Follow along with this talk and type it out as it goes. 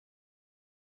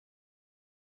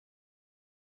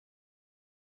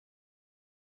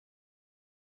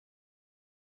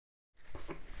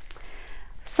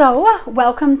So,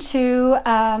 welcome to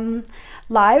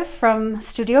live from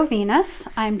Studio Venus.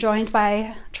 I'm joined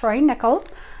by Troy Nickel,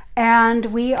 and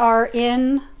we are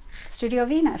in Studio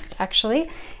Venus, actually,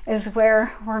 is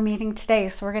where we're meeting today.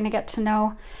 So, we're going to get to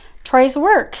know Troy's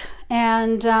work.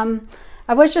 And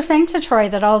I was just saying to Troy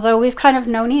that although we've kind of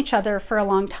known each other for a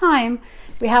long time,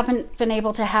 we haven't been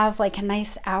able to have like a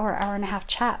nice hour and a half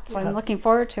chat. So, I'm looking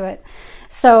forward to it.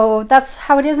 So that's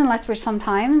how it is in Lethbridge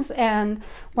sometimes. And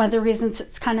one of the reasons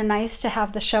it's kind of nice to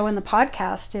have the show and the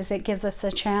podcast is it gives us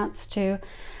a chance to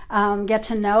get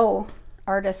to know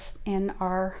artists in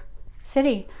our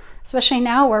city, especially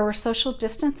now where we're social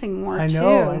distancing more too.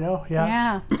 I know, yeah.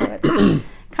 Yeah, so it's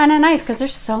kind of nice because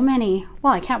there's so many.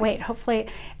 Well, I can't wait. Hopefully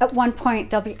at one point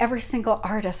there'll be every single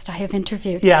artist I have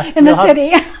interviewed in the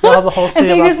city. You'll have the whole city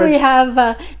and of because we Lethbridge.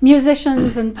 have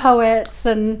musicians and poets,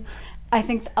 and I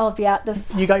think I'll be at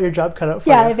this. You got your job cut out for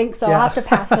you. Yeah, I think so. Yeah. I'll have to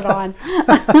pass it on.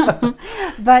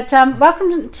 But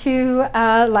welcome to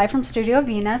Live from Studio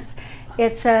Venus.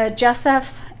 It's a Jess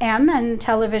FM and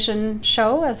television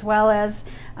show as well as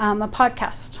a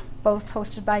podcast, both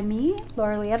hosted by me,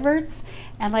 Laura Lee Edwards.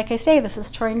 And like I say, this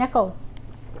is Troy Nickel.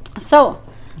 So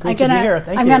Great to be here.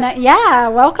 Thank you. Yeah,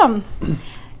 welcome.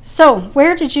 So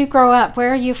where did you grow up?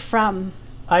 Where are you from?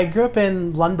 I grew up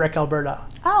in Lundbreck, Alberta.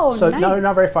 Oh, so nice.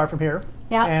 not very far from here.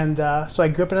 Yeah. And so I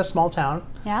grew up in a small town.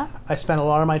 Yeah. I spent a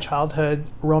lot of my childhood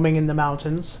roaming in the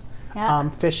mountains,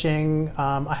 fishing.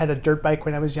 I had a dirt bike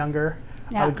when I was younger.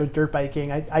 Yeah. I would go dirt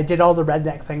biking. I did all the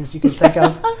redneck things you can think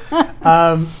of.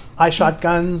 I shot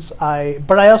guns.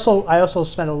 But I also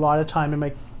spent a lot of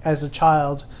time as a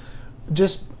child,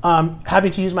 just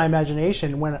having to use my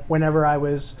imagination whenever I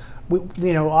was.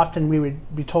 Often we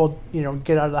would be told,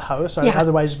 get out of the house, or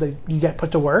otherwise you get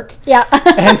put to work. Yeah.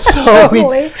 And so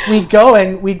Totally. we'd go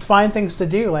and we'd find things to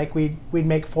do. Like we'd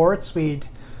make forts. We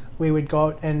would go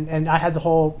out and I had the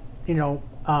whole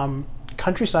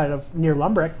countryside of near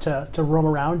Lundbreck to roam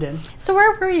around in. So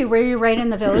where were you? Were you right in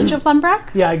the village of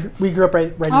Lundbreck? Yeah, we grew up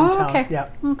right in town. Okay. Yeah.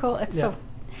 Oh, cool. It's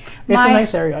a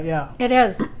nice area. Yeah. It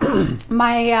is.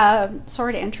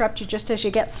 Sorry to interrupt you just as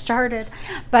you get started,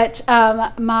 but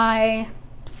my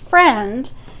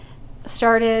friend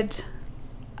started,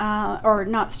 or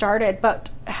not started, but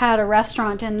had a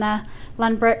restaurant in the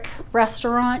Lundbreck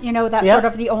restaurant. That's sort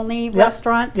of the only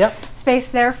restaurant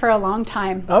space there for a long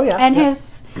time. Oh yeah. And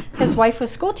his wife was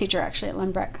school teacher actually at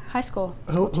Lundbreck High School.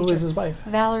 Who was his wife?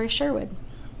 Valerie Sherwood.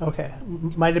 Okay,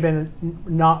 might have been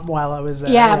not while I was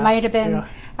there. Yeah, might have been. Yeah.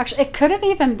 Actually, it could have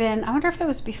even been. I wonder if it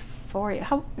was before you.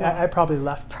 I probably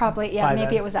left. Probably, yeah.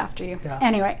 Maybe it was after you. Yeah.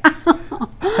 Anyway,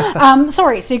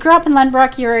 sorry. So you grew up in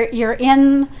Lundbreck. You're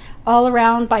in all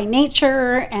around by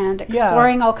nature and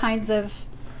exploring all kinds of.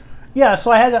 Yeah,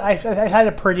 so I had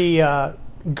a pretty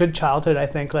good childhood. I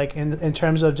think, like in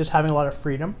terms of just having a lot of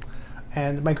freedom,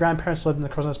 and my grandparents lived in the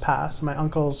Crowsnest Pass. And my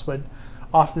uncles would.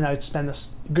 Often I would spend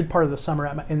this good part of the summer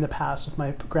in the Pass with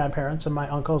my grandparents, and my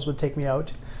uncles would take me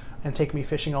out and take me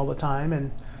fishing all the time.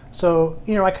 And so,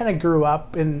 I kind of grew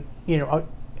up in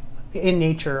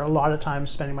nature, a lot of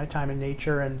times spending my time in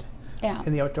nature and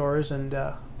in the outdoors and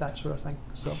that sort of thing.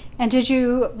 So. And did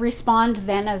you respond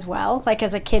then as well? Like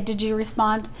as a kid, did you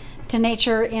respond to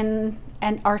nature in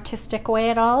an artistic way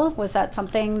at all? Was that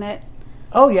something that...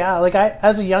 Oh yeah, like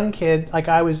as a young kid, like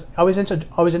I was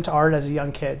into art as a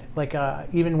young kid. Like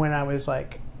even when I was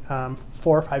like 4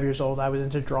 or 5 years old, I was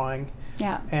into drawing.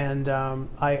 Yeah. And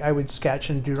I would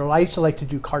sketch and doodle. I used to like to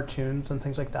do cartoons and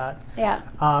things like that. Yeah.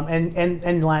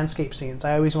 And landscape scenes.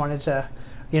 I always wanted to.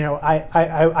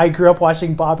 I grew up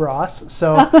watching Bob Ross,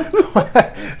 so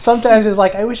sometimes it was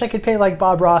like, I wish I could paint like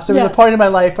Bob Ross. There was a point in my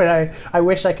life when I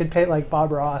wish I could paint like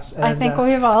Bob Ross. And, I think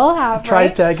we've all have,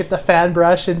 tried to get the fan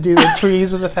brush and do the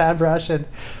trees with the fan brush. And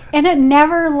it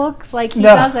never looks like he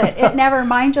does it. It never,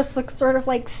 mine just looks sort of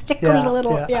like stickly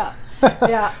little, yeah.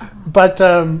 But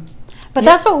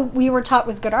that's what we were taught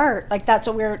was good art. Like that's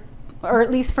what or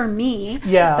at least for me,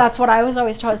 that's what I was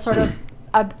always taught, sort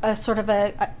of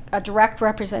a direct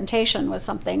representation was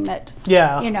something that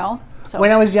So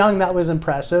when I was young, that was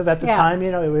impressive. At the time,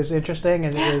 it was interesting,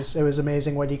 and it was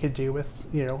amazing what he could do with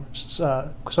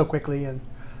so quickly and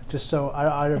just so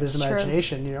out of his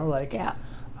imagination.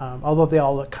 Although they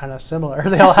all look kind of similar,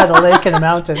 they all had a lake and a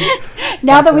mountain.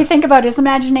 Now that we think about it, his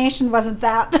imagination wasn't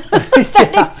that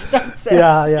extensive.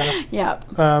 Yeah.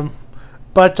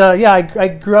 But I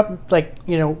grew up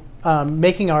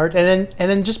making art, and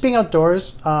then just being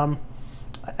outdoors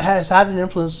has had an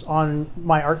influence on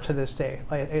my art to this day.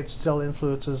 Like it still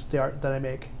influences the art that I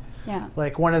make. Yeah.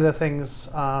 Like one of the things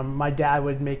my dad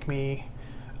would make me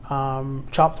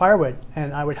chop firewood,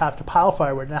 and I would have to pile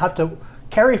firewood, and I have to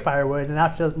carry firewood, and I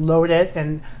have to load it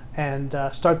and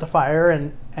start the fire,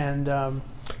 and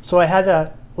so I had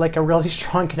a really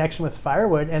strong connection with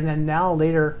firewood. And then now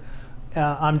later,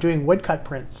 I'm doing woodcut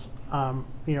prints,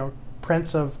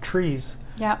 prints of trees.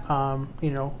 Yeah.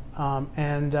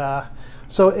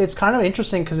 So it's kind of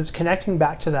interesting because it's connecting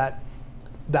back to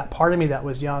that part of me that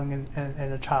was young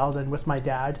and a child and with my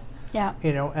dad. Yeah.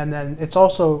 And then it's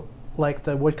also like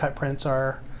the woodcut prints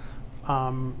are,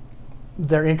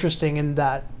 they're interesting in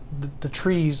that the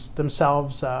trees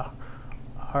themselves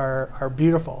are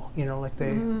beautiful. Like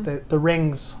the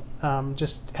rings,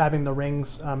 just having the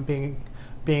rings, being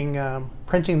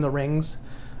printing the rings,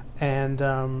 and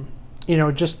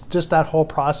just that whole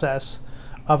process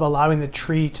of allowing the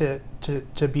tree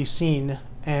to be seen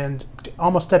and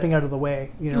almost stepping out of the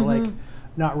way. Like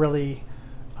not really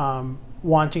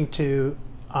wanting to.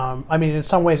 In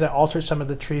some ways, I altered some of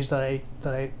the trees that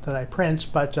I print,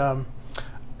 but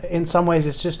in some ways,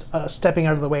 it's just stepping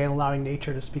out of the way and allowing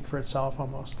nature to speak for itself.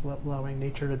 Almost allowing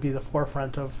nature to be the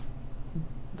forefront of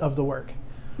the work.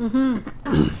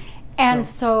 And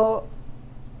so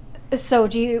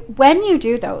do you, when you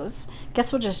do those?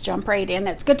 Guess we'll just jump right in.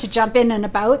 It's good to jump in and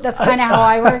about. That's kind of how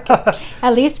I work.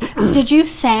 At least, did you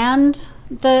sand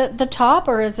the top,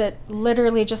 or is it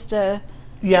literally just a?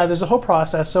 Yeah, there's a whole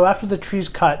process. So after the tree's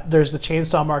cut, there's the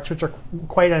chainsaw marks, which are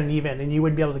quite uneven, and you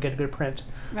wouldn't be able to get a good print.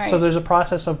 Right. So there's a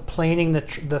process of planing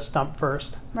the stump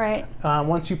first. Right.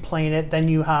 Once you plane it, then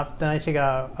I take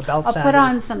a belt sander. I'll put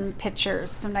on some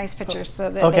pictures, some nice pictures, so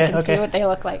that they can see what they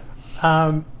look like.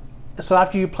 So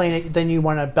after you plane it, then you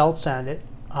want to belt sand it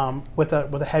with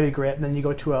a heavy grit, and then you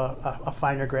go to a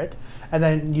finer grit, and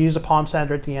then you use a palm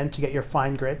sander at the end to get your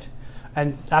fine grit.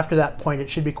 And after that point, it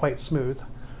should be quite smooth.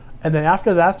 And then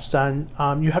after that's done,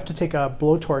 you have to take a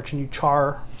blowtorch and you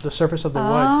char the surface of the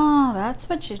wood. Oh, that's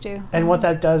what you do. And what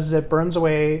that does is it burns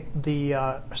away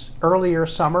the earlier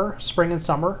spring and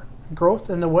summer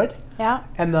growth in the wood. Yeah.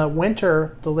 And the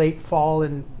late fall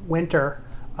and winter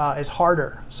is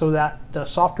harder, so that the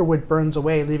softer wood burns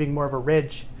away, leaving more of a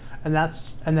ridge. And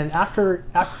then after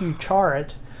you char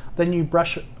it, then you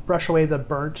brush away the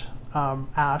burnt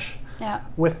ash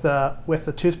with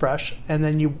the toothbrush, and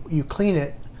then you clean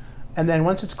it. And then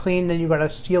once it's clean, then you got to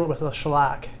seal it with a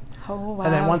shellac. Oh, wow.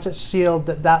 And then once it's sealed,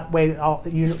 that way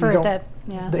the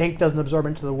ink doesn't absorb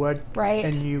into the wood. Right.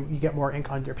 And you get more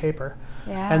ink on your paper.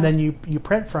 Yeah. And then you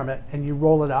print from it, and you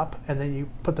roll it up, and then you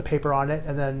put the paper on it,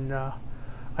 and then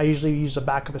I usually use the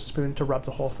back of a spoon to rub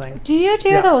the whole thing. Do you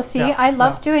do those? See, I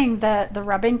love doing the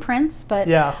rubbing prints, but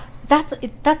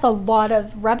that's a lot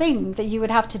of rubbing that you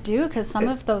would have to do, because some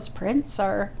of those prints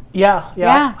are...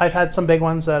 Yeah. I've had some big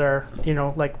ones that are,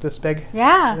 like this big.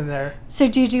 Yeah. In there. So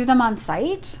do you do them on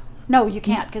site? No, you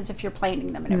can't, because if you're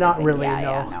planing them and everything. Not really,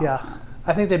 no.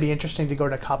 I think they'd be interesting to go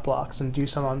to cut blocks and do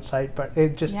some on site, but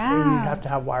you'd have to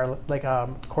have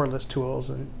cordless tools,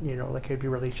 and it'd be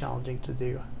really challenging to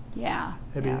do. Yeah.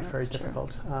 It'd be very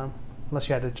difficult, unless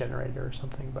you had a generator or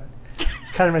something, but it's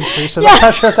kind of intrusive. Yeah. I'm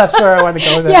not sure if that's where I want to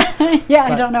go there.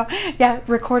 I don't know. Yeah,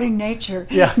 recording nature.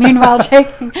 Yeah. Meanwhile,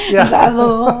 taking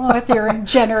with your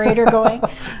generator going.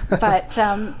 But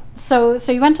so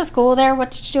you went to school there.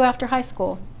 What did you do after high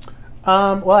school?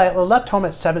 Well, I left home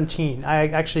at 17. I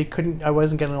actually I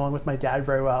wasn't getting along with my dad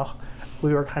very well.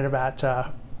 We were kind of at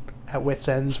wit's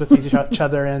ends with each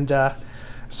other, and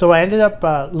so I ended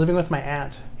up living with my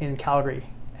aunt in Calgary.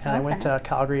 And I went to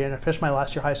Calgary, and I finished my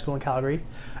last year of high school in Calgary.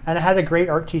 And I had a great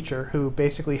art teacher who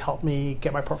basically helped me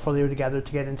get my portfolio together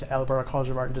to get into Alberta College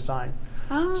of Art and Design.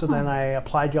 Oh. So then I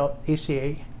applied to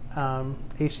ACAD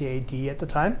at the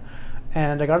time,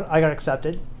 and I got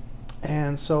accepted.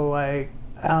 And so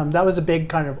that was a big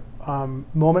kind of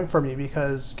moment for me,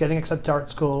 because getting accepted to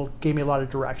art school gave me a lot of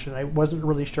direction. I wasn't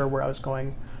really sure where I was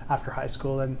going after high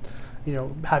school, and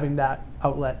having that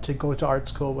outlet to go to art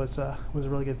school was a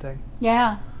really good thing.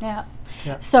 Yeah.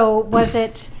 So was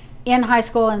it in high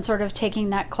school and sort of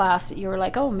taking that class that you were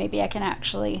like, oh, maybe I can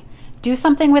actually do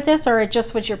something with this, or it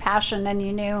just was your passion and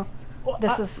you knew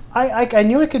this is... I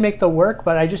knew I could make the work,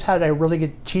 but I just had a really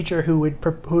good teacher who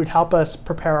would help us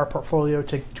prepare our portfolio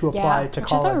to apply to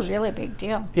college. Which is a really big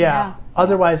deal. Yeah.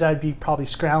 Otherwise, I'd be probably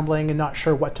scrambling and not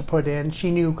sure what to put in.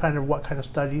 She knew kind of what kind of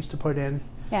studies to put in.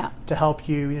 Yeah. To help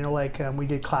you, we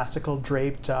did classical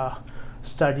draped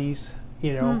studies,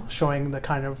 showing the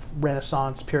kind of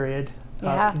Renaissance period,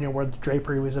 where the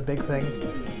drapery was a big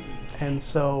thing. And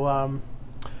so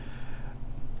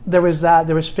there was that.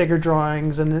 There was figure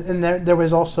drawings, and there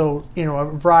was also, a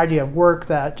variety of work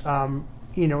that,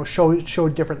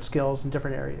 showed different skills in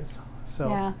different areas.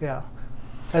 So,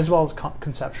 as well as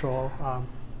conceptual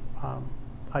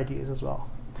ideas as well.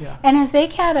 Yeah. And is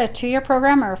ACAD a 2-year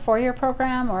program or a 4-year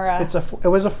program or a? It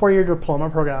was a 4-year diploma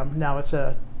program. Now it's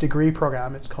a degree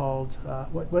program. It's called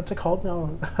what's it called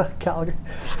now? Calgary.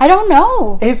 I don't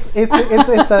know. It's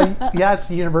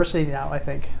a university now, I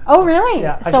think. Oh, really?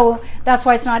 Yeah. So that's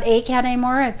why it's not ACAD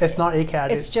anymore. It's not ACAD.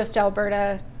 It's just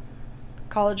Alberta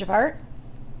College of Art.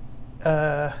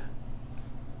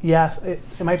 Yes, it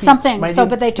might be something. Might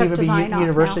but they took design off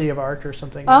University now. of Art or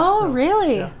something. Oh,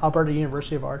 really? Yeah, Alberta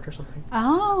University of Art or something.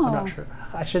 Oh, I'm not sure.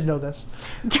 I should know this.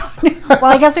 Well,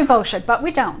 I guess we both should, but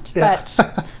we don't. Yeah.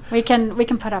 But we can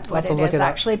put up what it is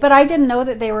actually. Up. But I didn't know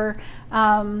that they were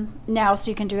now,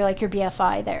 so you can do like your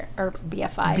BFI there or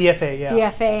BFI. BFA, yeah.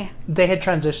 BFA. They had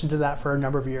transitioned to that for a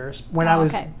number of years.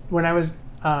 I'd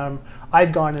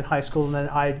gone in high school, and then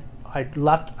I'd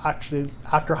left actually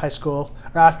after high school.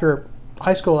 Or after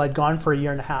high school, I'd gone for a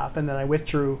year and a half, and then I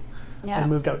withdrew and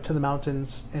moved out to the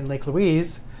mountains in Lake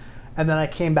Louise, and then I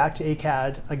came back to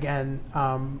ACAD again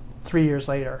 3 years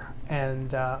later, and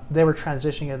they were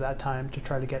transitioning at that time to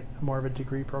try to get more of a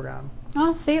degree program.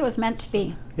 Oh, see, it was meant to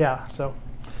be. Yeah. So,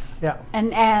 yeah.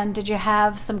 And did you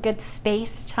have some good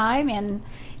space time in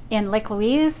Lake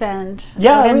Louise and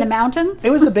in the mountains?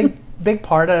 It was a big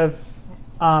part of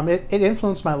it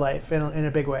influenced my life in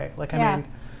a big way. Like I mean.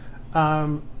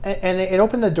 And it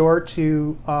opened the door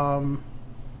to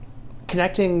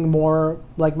connecting more,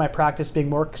 like my practice being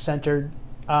more centered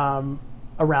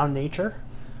around nature.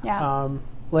 Yeah.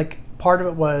 Like part of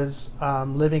it was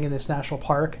living in this national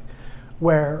park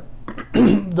where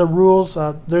the rules,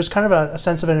 there's kind of a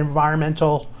sense of an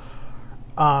environmental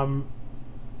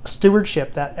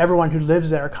stewardship that everyone who lives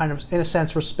there kind of, in a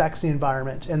sense, respects the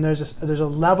environment. And there's a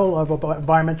level of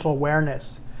environmental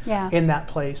awareness in that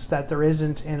place that there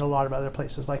isn't in a lot of other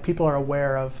places. Like people are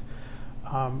aware of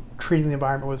treating the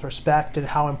environment with respect and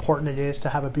how important it is to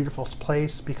have a beautiful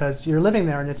place because you're living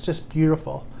there and it's just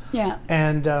beautiful. Yeah.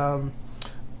 And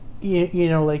you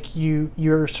know, like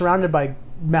you're surrounded by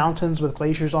mountains with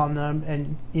glaciers on them,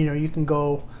 and you know you can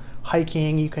go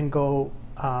hiking, you can go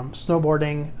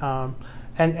snowboarding.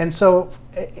 And so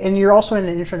you're also in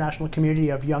an international community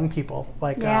of young people,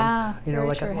 like you know,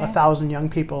 like 1,000 young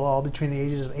people, all between the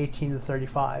ages of 18 to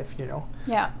 35. You know,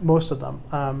 most of them,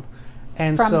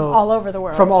 and from so all over the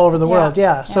world. From all over the world,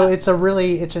 yeah. So it's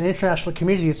an international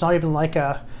community. It's not even like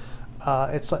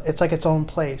it's like its own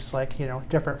place, like you know,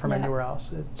 different from anywhere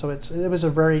else. It was a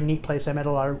very neat place. I met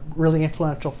a lot of really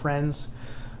influential friends,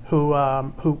 who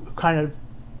kind of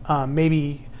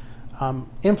maybe.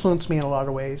 Influenced me in a lot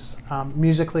of ways,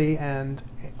 musically and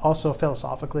also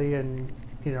philosophically, and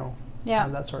you know,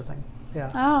 that sort of thing.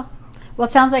 Yeah. Oh, well,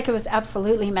 it sounds like it was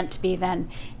absolutely meant to be. Then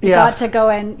you got to go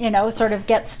and sort of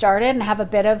get started and have a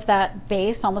bit of that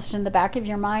base almost in the back of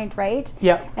your mind, right?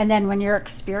 Yeah. And then when you're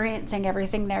experiencing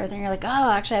everything there, then you're like, oh,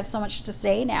 actually, I have so much to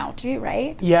say now too,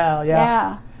 right?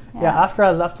 Yeah. After I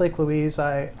left Lake Louise,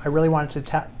 I really wanted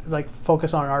to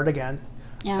focus on art again.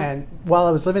 Yeah. And while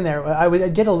I was living there, I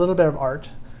did a little bit of art,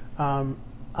 but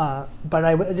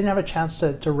I didn't have a chance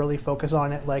to really focus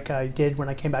on it like I did when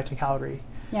I came back to Calgary.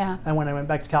 Yeah. And when I went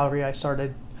back to Calgary, I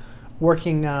started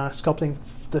working, sculpting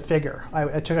the figure.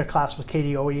 I took a class with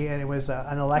Katie Owie, and it was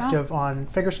an elective on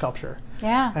figure sculpture.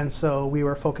 Yeah. And so we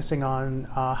were focusing on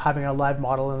having a live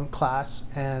model in class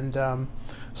and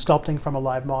sculpting from a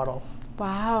live model.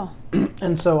 Wow.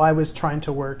 And so I was trying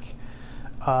to work.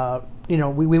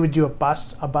 We would do a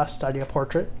bust study, a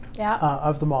portrait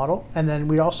of the model, and then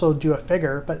we'd also do a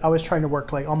figure. But I was trying to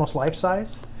work like almost life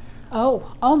size.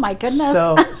 Oh my goodness!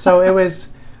 So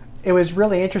it was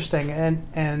really interesting,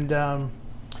 and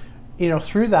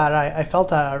through that I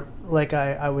felt like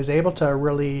I was able to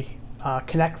really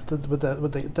connect with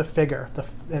the figure,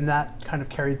 and that kind of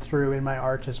carried through in my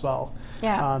art as well.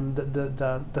 Yeah.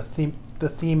 The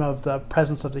theme of the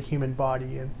presence of the human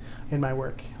body in my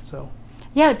work. So.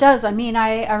 Yeah, it does. I mean,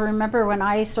 I remember when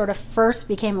I sort of first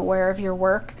became aware of your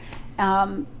work,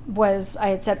 I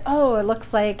had said, oh, it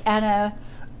looks like Anna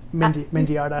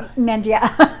Mendieta.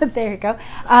 There you go.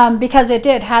 Because it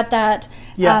had that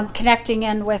connecting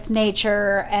in with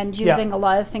nature and using a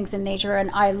lot of things in nature, and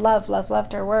I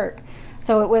loved her work.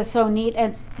 So it was so neat,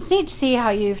 and it's neat to see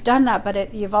how you've done that,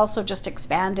 but you've also just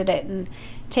expanded it and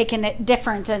taken it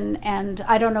different, and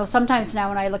I don't know, sometimes now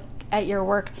when I look at your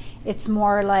work, it's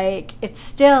more like it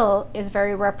still is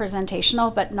very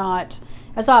representational, but not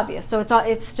as obvious. So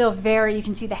it's still very, you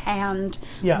can see the hand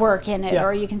work in it,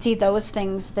 or you can see those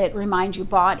things that remind you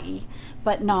body,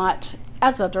 but not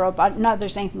as a draw body. Not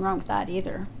there's anything wrong with that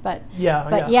either, but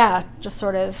just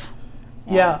sort of.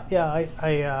 I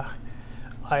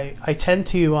tend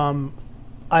to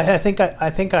I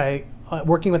think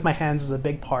working with my hands is a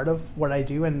big part of what I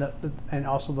do, and and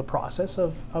also the process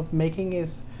of making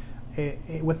is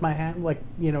with my hand. Like,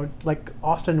 you know, like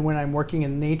often when I'm working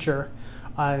in nature,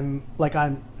 I'm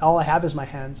all I have is my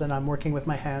hands, and I'm working with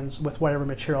my hands with whatever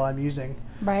material I'm using,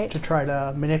 Right. to try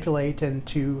to manipulate and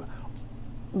to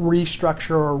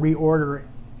restructure or reorder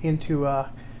into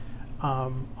a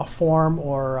form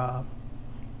or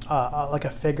like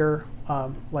a figure.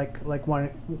 Like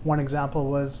one example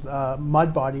was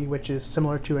Mud Body, which is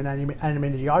similar to an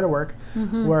animated yada work,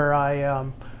 where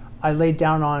I laid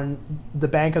down on the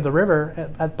bank of the river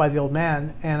by the old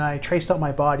man, and I traced out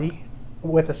my body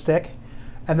with a stick,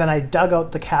 and then I dug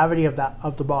out the cavity of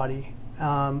the body,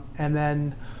 and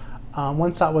then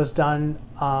once that was done,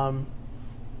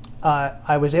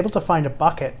 I was able to find a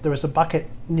bucket. There was a bucket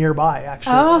nearby,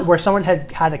 actually, where someone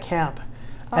had a camp,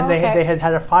 and they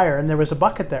had a fire, and there was a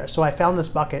bucket there. So I found this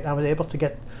bucket, and I was able to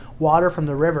get water from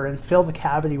the river and fill the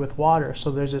cavity with water. So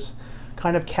there's this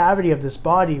kind of cavity of this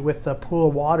body with a pool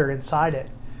of water inside it,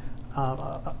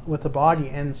 with the body.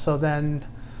 And so then,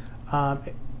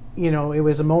 you know, it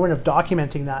was a moment of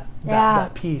documenting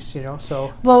that piece, you know.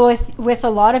 So well, with a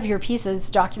lot of your pieces,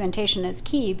 documentation is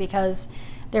key, because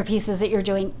they're pieces that you're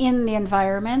doing in the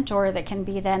environment, or that can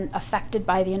be then affected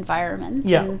by the environment.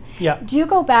 Yeah, and yeah. Do you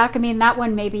go back? I mean, that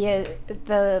one maybe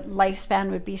the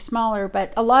lifespan would be smaller,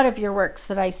 but a lot of your works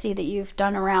that I see that you've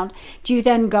done around, do you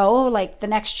then go like the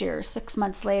next year, 6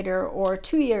 months later, or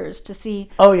 2 years to see?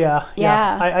 Oh yeah.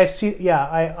 Yeah. I see. Yeah,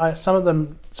 I some of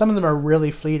them are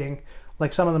really fleeting.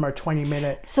 Like some of them are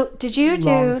 20-minute. So did you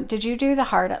do the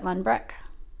Heart at Lundbrook?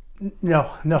 No,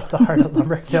 the Heart at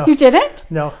Lundbrook. No. You didn't?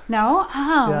 No. No?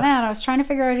 Oh, Yeah. man, I was trying to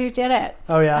figure out who did it.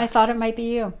 Oh yeah. I thought it might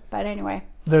be you, but anyway.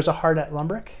 There's a Heart at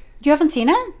Lundbrook. You haven't seen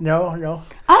it? No.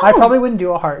 Oh. I probably wouldn't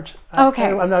do a heart. Okay.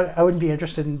 I wouldn't be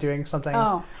interested in doing something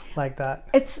like that.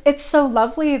 It's so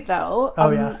lovely though.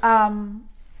 Oh yeah.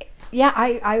 Yeah,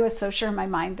 I was so sure in my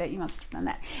mind that you must have done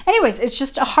that. Anyways, it's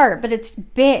just a heart, but it's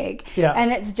big. Yeah.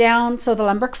 And it's down, so the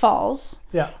Lundbrook Falls.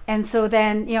 Yeah. And so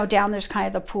then, you know, down there's kind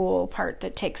of the pool part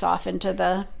that takes off into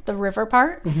the river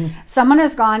part. Mm-hmm. Someone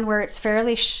has gone where it's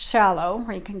fairly shallow,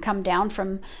 where you can come down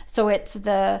from, so it's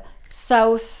the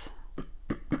south,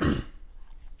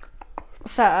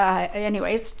 so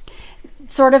anyways,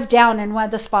 sort of down in one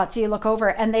of the spots you look over,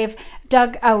 and they've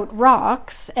dug out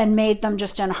rocks and made them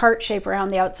just in heart shape around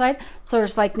the outside. So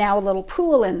there's like now a little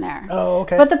pool in there. Oh,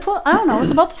 okay. But the pool, I don't know,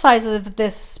 it's about the size of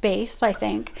this space, I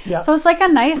think. Yeah. So it's like a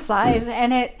nice size,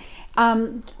 and it,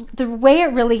 the way it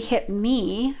really hit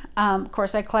me, of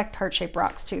course I collect heart-shaped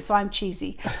rocks too, so I'm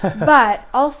cheesy, but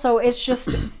also it's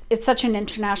such an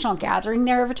international gathering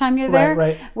there every time you're there,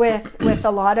 right. with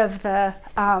a lot of the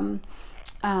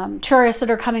tourists that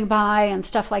are coming by and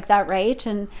stuff like that, right?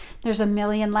 And there's a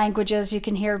million languages you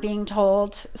can hear being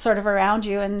told sort of around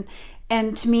you, and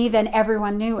to me, then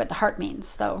everyone knew what the heart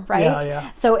means, though, right?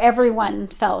 Yeah. So everyone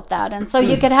felt that, and so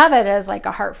you could have it as like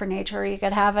a heart for nature, or you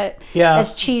could have it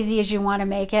as cheesy as you want to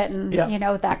make it, and you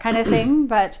know, that kind of thing.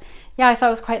 But yeah, I thought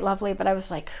it was quite lovely, but I was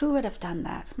like, who would have done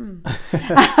that?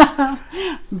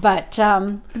 But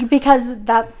because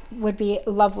that would be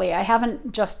lovely. I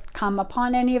haven't just come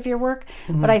upon any of your work,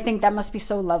 but I think that must be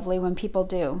so lovely when people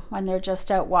do, when they're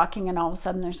just out walking and all of a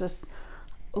sudden there's this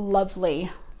lovely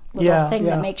little thing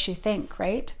that makes you think,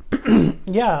 right?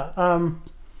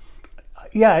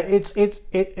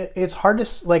 It's hard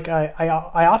to, like, I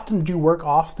often do work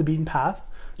off the beaten path.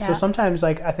 So sometimes,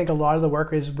 like, I think a lot of the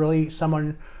work is really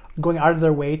someone going out of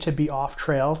their way to be off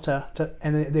trail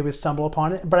and they would stumble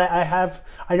upon it. But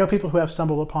I know people who have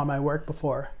stumbled upon my work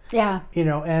before. Yeah. You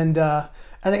know, and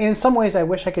in some ways I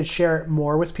wish I could share it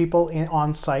more with people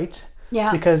on site.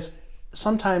 Yeah. Because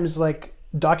sometimes, like,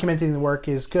 documenting the work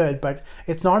is good, but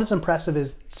it's not as impressive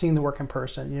as seeing the work in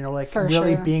person, you know, like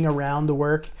really being around the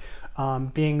work,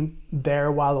 being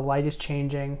there while the light is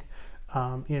changing,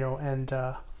 you know, and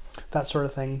that sort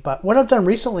of thing. But what I've done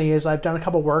recently is I've done a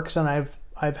couple works, and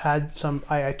I've had some,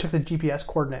 I took the GPS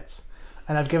coordinates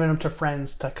and I've given them to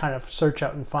friends to kind of search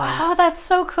out and find. Oh, that's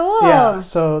so cool. Yeah,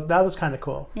 so that was kind of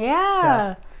cool.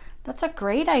 Yeah. That's a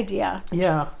great idea.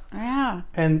 Yeah. Yeah.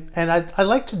 And I'd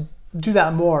like to do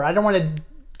that more. I don't want to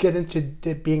get into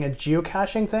it being a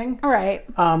geocaching thing. All right.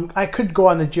 I could go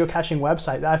on the geocaching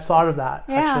website. I've thought of that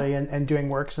actually, and doing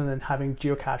works and then having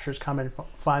geocachers come and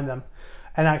find them.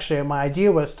 And actually, my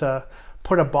idea was to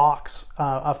put a box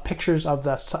of pictures of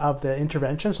the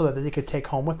intervention so that they could take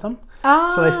home with them.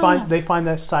 Oh. So they find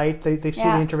the site, they see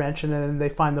the intervention, and then they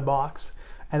find the box,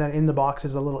 and then in the box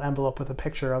is a little envelope with a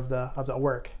picture of the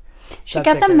work. Should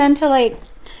get them then to, like,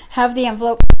 have the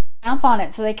envelope stamp on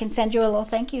it so they can send you a little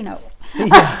thank you note.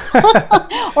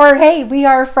 Yeah. Or hey, we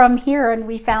are from here and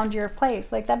we found your place.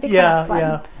 Like that'd be kind Yeah, of fun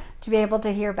yeah. to be able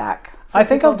to hear back. I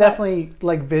think people I'll that- definitely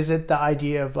like visit the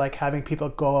idea of like having people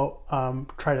go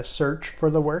try to search for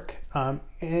the work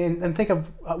and think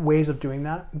of ways of doing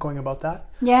that, going about that.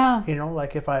 Yeah. You know,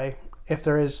 like if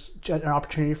there is an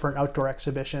opportunity for an outdoor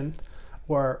exhibition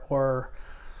or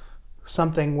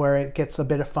something where it gets a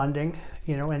bit of funding,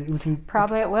 you know, and we can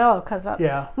Probably it will, because that's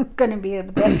Yeah. going to be a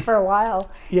bit for a while.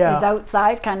 Yeah. These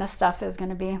outside kind of stuff is going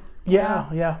to be.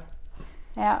 yeah.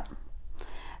 Yeah.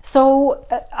 So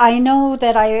I know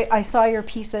that I saw your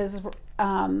pieces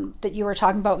that you were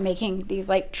talking about making these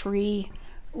like tree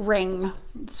ring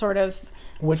sort of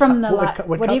from the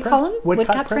what do you call them?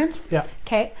 Woodcut prints. Yeah.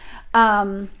 Okay.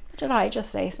 Did I just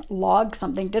say log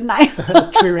something? Didn't I?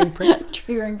 Tree ring prints.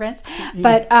 Tree ring prints.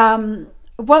 But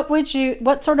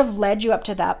what sort of led you up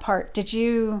to that part?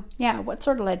 What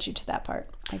sort of led you to that part,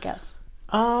 I guess?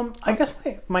 I guess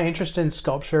my interest in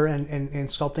sculpture and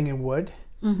sculpting in wood,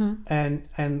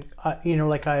 and you know,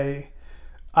 like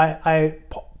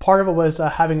part of it was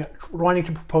wanting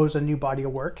to propose a new body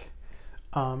of work.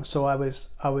 So I was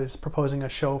proposing a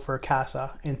show for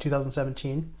CASA in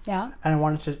 2017. Yeah. And I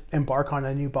wanted to embark on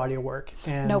a new body of work.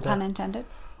 And No pun intended.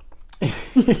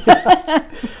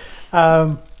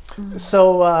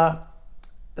 So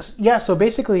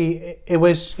basically it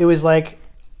was like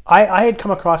I had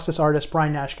come across this artist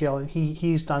Brian Nash Gill, and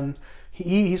he's kind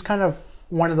of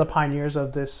one of the pioneers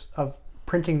of this of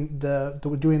printing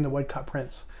doing the woodcut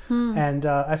prints. And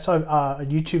I saw a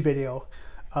YouTube video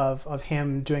of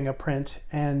him doing a print,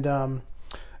 and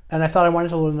I thought I wanted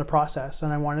to learn the process,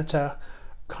 and I wanted to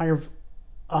kind of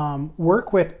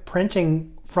work with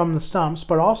printing from the stumps,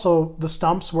 but also the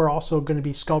stumps were also going to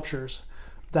be sculptures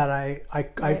that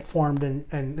I formed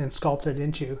and sculpted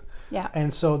into. Yeah.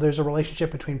 And so there's a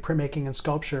relationship between printmaking and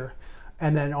sculpture,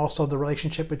 and then also the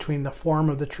relationship between the form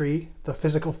of the tree, the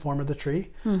physical form of the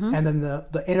tree, and then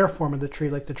the inner form of the tree,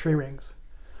 like the tree rings.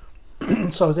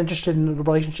 So I was interested in the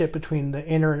relationship between the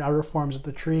inner and outer forms of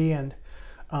the tree, and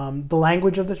the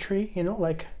language of the tree, you know,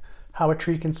 like how a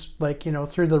tree can, like, you know,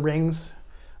 through the rings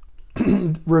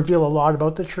reveal a lot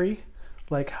about the tree,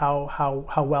 like how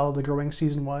well the growing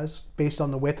season was based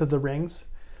on the width of the rings.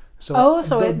 So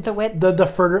the width. The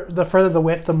further the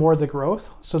width, the more the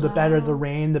growth. So the better the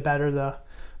rain, the better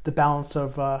the balance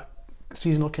of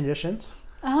seasonal conditions.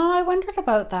 Oh, I wondered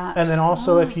about that. And then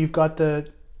also if you got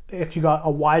a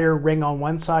wider ring on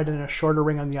one side and a shorter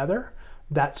ring on the other,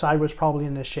 that side was probably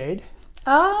in the shade.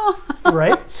 Oh.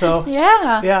 Right. So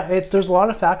yeah. There's a lot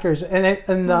of factors,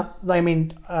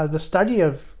 the study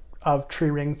of tree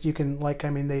rings. You can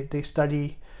they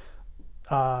study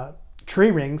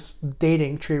tree rings,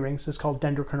 dating tree rings is called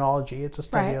dendrochronology. It's a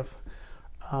study of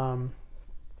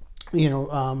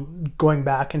going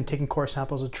back and taking core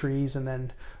samples of trees and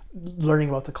then learning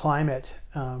about the climate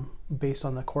based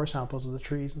on the core samples of the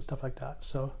trees and stuff like that.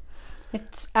 So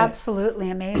it's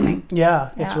absolutely amazing.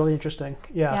 It's really interesting.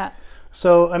 Yeah.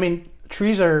 So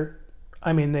trees are,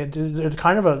 they're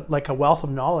kind of a wealth of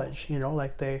knowledge. You know,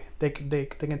 like they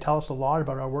can tell us a lot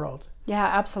about our world. Yeah,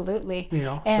 absolutely. You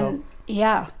know, and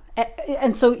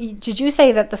and so did you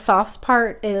say that the soft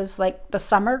part is like the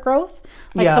summer growth?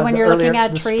 Like so when you're looking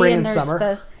at a tree and there's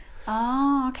summer.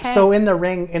 Okay. So in the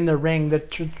ring,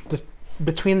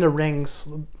 between the rings,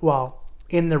 well,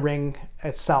 in the ring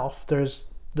itself, there's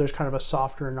kind of a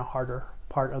softer and a harder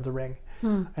part of the ring,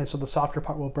 and so the softer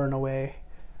part will burn away,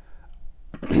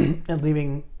 and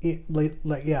leaving it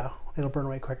it'll burn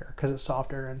away quicker because it's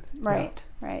softer and right.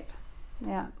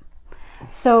 Yeah.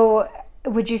 So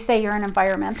would you say you're an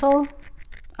environmental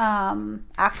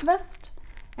activist,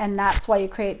 and that's why you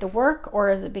create the work, or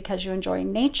is it because you enjoy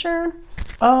nature?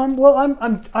 Well,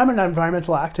 I'm an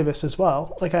environmental activist as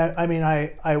well. Like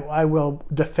I will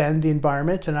defend the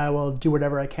environment, and I will do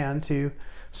whatever I can to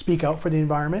speak out for the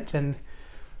environment and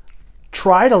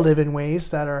try to live in ways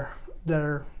that are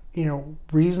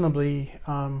reasonably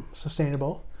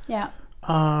sustainable. Yeah.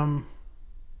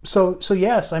 So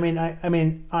yes, I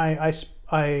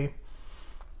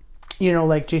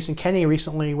like Jason Kenney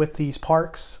recently with these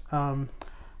parks.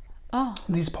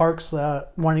 These parks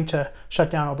wanting to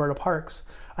shut down Alberta parks.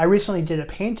 I recently did a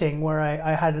painting where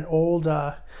I had an old.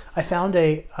 I found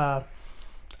a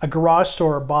garage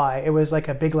store by. It was like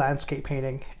a big landscape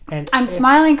painting, and I'm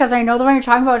smiling because I know the one you're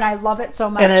talking about, and I love it so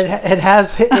much. And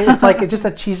it's like just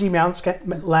a cheesy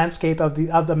landscape of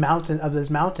the mountain of those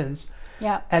mountains.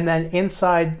 Yeah. And then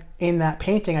inside in that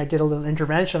painting, I did a little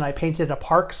intervention. I painted a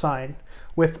park sign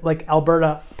with like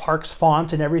Alberta Parks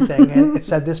font and everything, and it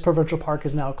said this provincial park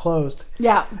is now closed.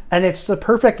 Yeah. And it's the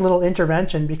perfect little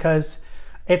intervention because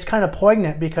it's kind of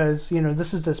poignant because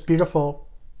this is this beautiful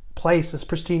place, this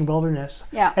pristine wilderness.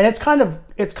 Yeah. And it's kind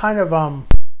of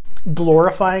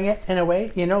glorifying it in a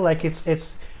way, like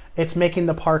it's making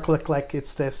the park look like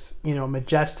it's this,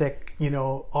 majestic,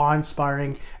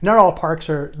 awe-inspiring. Not all parks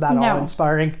are that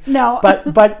awe-inspiring. No.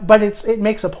 But it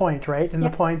makes a point, right? And the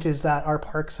point is that our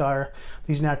parks are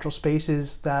these natural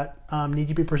spaces that need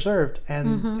to be preserved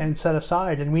and set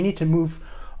aside, and we need to move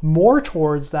more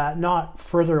towards that, not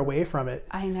further away from it.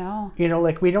 I know.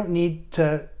 Like we don't need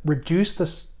to reduce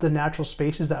the natural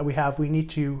spaces that we have. We need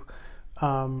to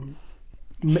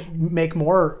make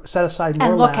more, set aside more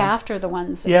and look land. after the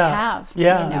ones that we have.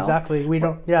 Exactly. We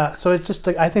don't. Yeah. So it's just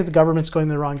I think the government's going in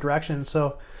the wrong direction.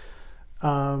 So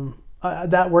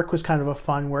that work was kind of a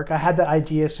fun work. I had that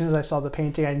idea as soon as I saw the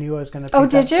painting. I knew I was going to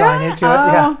paint that sign into it.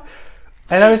 Yeah.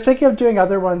 And I was thinking of doing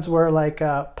other ones where like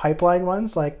pipeline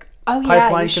ones, like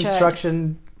pipeline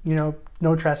construction.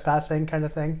 No trespassing kind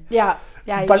of thing. Yeah.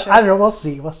 Yeah, but I don't know. We'll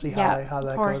see how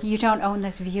that or goes. You don't own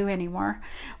this view anymore.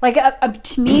 Like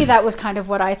to me, that was kind of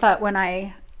what I thought when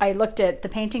I looked at the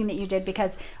painting that you did,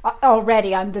 because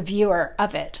already I'm the viewer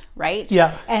of it, right?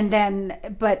 Yeah. And then,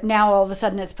 but now all of a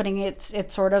sudden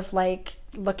it's sort of like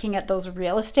looking at those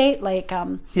real estate, like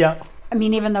yeah. I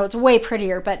mean, even though it's way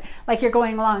prettier, but like you're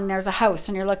going along, there's a house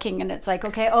and you're looking and it's like,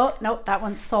 okay, oh, no, that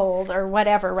one's sold or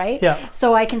whatever, right? Yeah.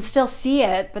 So I can still see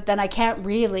it, but then I can't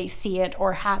really see it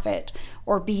or have it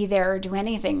or be there or do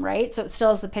anything, right? So it still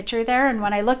has the picture there. And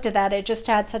when I looked at that, it just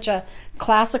had such a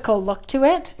classical look to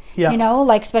it,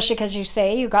 like especially because you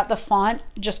say you got the font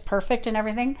just perfect and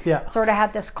everything. Yeah. Sort of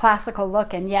had this classical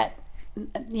look, and yet,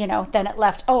 then it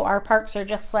left, our parks are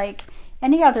just like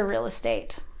any other real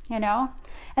estate, And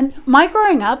my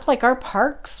growing up, like our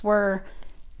parks were,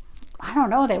 I don't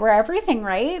know, they were everything,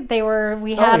 right?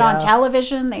 We had on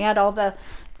television, they had all the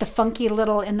funky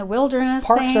little in the wilderness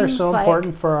parks things. Are so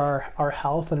important for our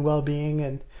health and well-being,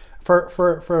 and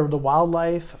for the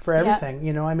wildlife, for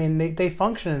everything. I mean, they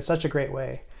function in such a great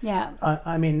way. Yeah.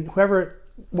 I mean, whenever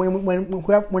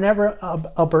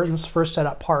Albertans first set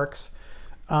up parks,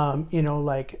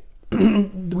 like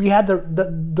we had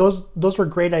those were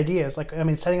great ideas. Like, I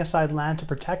mean, setting aside land to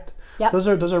protect. Yep. Those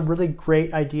are really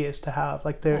great ideas to have.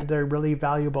 Like they're really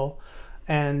valuable,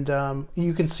 and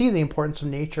you can see the importance of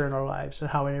nature in our lives and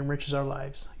how it enriches our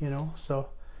lives. So.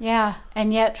 Yeah,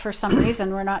 and yet for some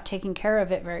reason we're not taking care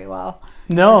of it very well.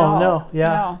 No.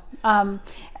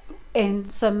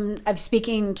 And I'm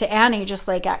speaking to Annie just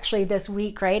like actually this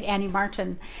week, right? Annie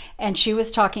Martin, and she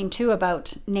was talking too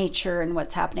about nature and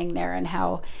what's happening there and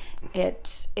how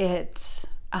it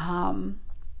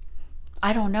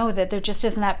I don't know, that there just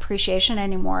isn't that appreciation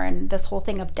anymore, and this whole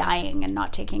thing of dying and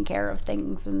not taking care of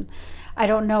things. And I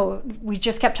don't know, we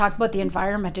just kept talking about the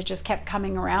environment. It just kept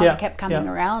coming around,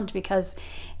 around, because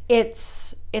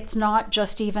it's not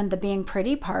just even the being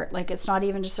pretty part. Like, it's not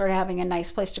even just sort of having a nice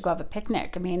place to go have a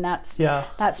picnic. I mean, that's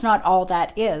not all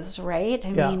that is, right?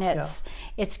 I mean,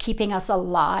 it's keeping us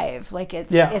alive. Like,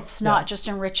 it's not just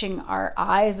enriching our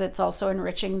eyes, it's also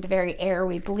enriching the very air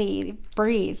we breathe.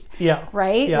 Yeah.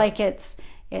 Right? Yeah. Like it's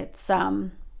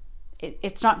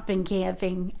not been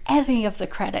giving any of the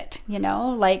credit,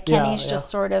 like Kenny's just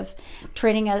sort of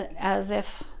treating it as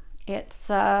if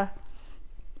it's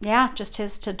just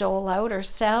his to dole out or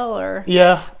sell or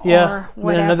whatever.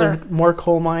 Another more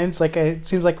coal mines. Like, it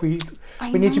seems like we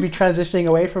need to be transitioning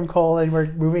away from coal, and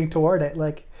we're moving toward it.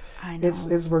 Like, I know.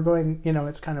 we're going.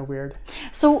 It's kind of weird.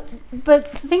 So,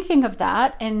 but thinking of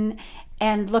that and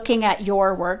looking at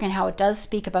your work and how it does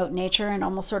speak about nature and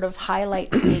almost sort of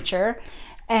highlights nature,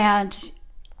 and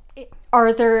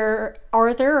are there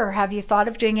or have you thought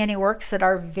of doing any works that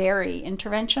are very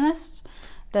interventionist,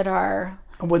 that are?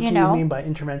 What do you mean by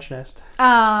interventionist?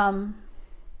 I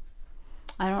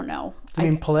don't know. You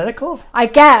mean political? I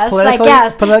guess,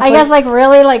 like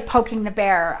really like poking the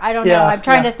bear. I don't know. I'm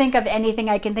trying to think of anything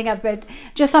I can think of, but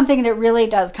just something that really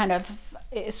does kind of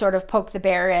sort of poke the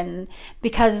bear. And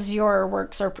because your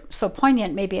works are so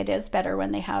poignant, maybe it is better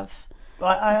when they have.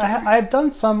 I've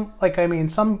done some, like, I mean,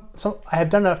 some I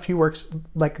have done a few works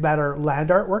like that are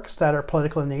land art works that are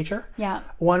political in nature. Yeah.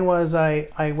 One was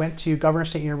I went to Governor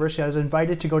State University. I was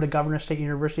invited to go to Governor State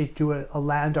University to do a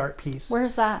land art piece.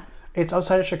 Where's that? It's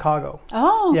outside of Chicago.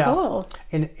 Oh, yeah, cool.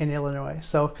 In Illinois.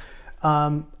 So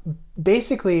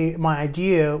basically my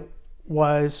idea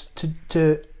was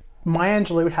to Maya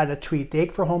Angelou had a tweet: "The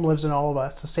ache for home lives in all of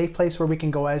us, a safe place where we can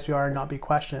go as we are and not be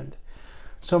questioned."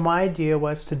 So my idea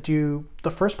was to do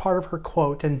the first part of her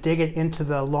quote and dig it into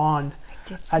the lawn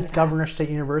at Governor State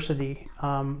University.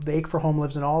 The ache for home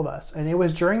lives in all of us. And it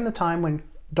was during the time when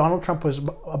Donald Trump was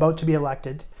about to be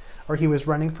elected, or he was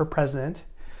running for president.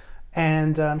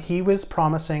 And he was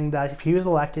promising that if he was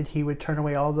elected, he would turn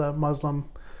away all the Muslim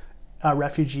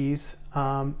refugees,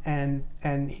 and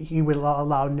he would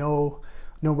allow no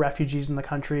refugees in the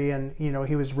country. And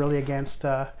he was really against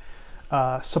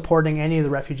supporting any of the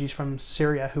refugees from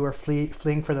Syria who are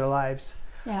fleeing for their lives.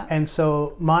 Yeah. And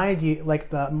so my idea,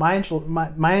 like Maya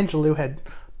Angelou had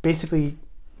basically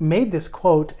made this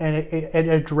quote, and it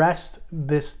addressed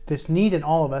this need in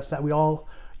all of us that we all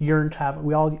yearn to have.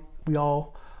 We all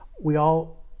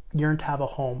yearn to have a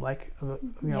home. Like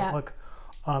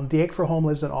the ache for home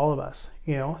lives in all of us.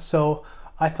 So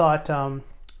I thought,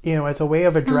 as a way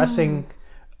of addressing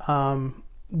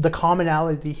the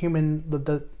commonality,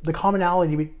 the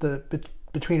commonality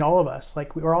between all of us.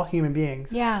 Like, we're all human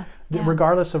beings. Yeah.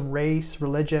 Regardless of race,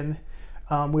 religion,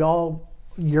 we all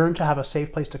yearn to have a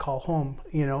safe place to call home.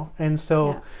 And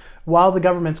so, while the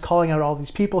government's calling out all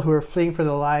these people who are fleeing for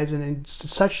their lives and in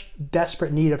such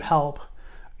desperate need of help,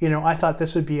 I thought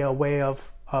this would be a way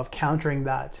of countering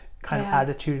that kind of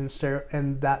attitude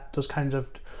and those kinds of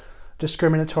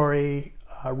discriminatory,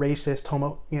 racist,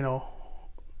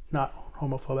 not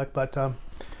homophobic, but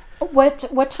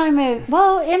what time of,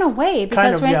 well, in a way,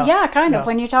 because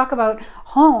when you talk about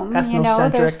home,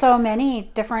 there's so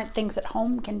many different things that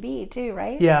home can be too,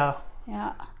 right? Yeah.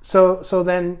 So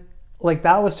then, like,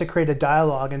 that was to create a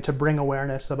dialogue and to bring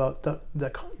awareness about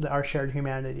our shared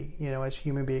humanity, as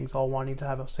human beings all wanting to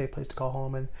have a safe place to call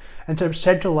home, and to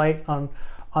shed light on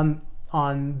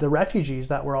the refugees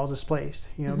that were all displaced,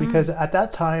 because at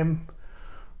that time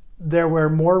there were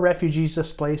more refugees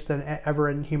displaced than ever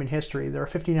in human history. There were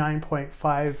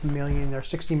 59.5 million, there are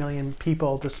 60 million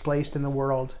people displaced in the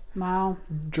world. Wow.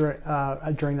 During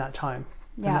that time.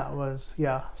 Yeah. And that was,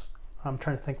 I'm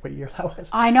trying to think what year that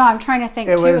was. I know, I'm trying to think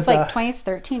too. It was like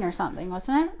 2013 or something,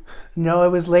 wasn't it? No, it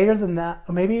was later than that.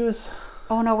 Maybe it was...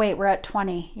 Oh, no, wait, we're at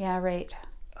 20. Yeah, right.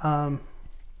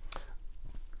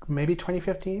 Maybe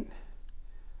 2015?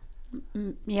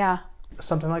 Yeah.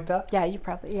 Something like that? Yeah, you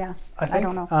probably, yeah. I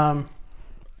don't know.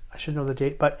 I should know the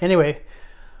date, but anyway,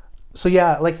 so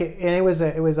yeah, it was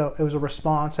a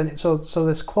response, and so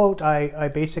this quote, I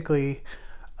basically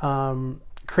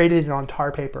created it on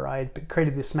tar paper. I had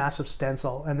created this massive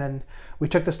stencil, and then we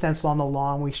took the stencil on the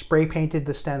lawn, we spray painted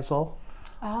the stencil,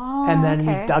 and then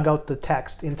we dug out the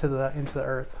text into the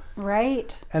earth.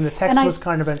 Right. And the text was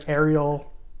kind of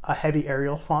a heavy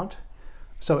Arial font.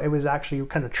 So it was actually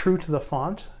kind of true to the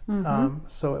font.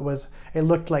 So it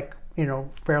looked like,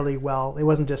 fairly well. It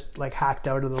wasn't just like hacked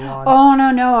out of the lawn. Oh,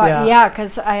 no. Yeah,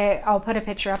 because I'll put a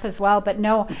picture up as well. But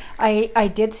no,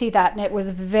 I did see that, and it was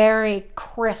very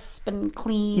crisp and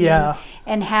clean. Yeah.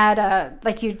 And had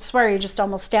like, you'd swear you just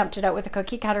almost stamped it out with a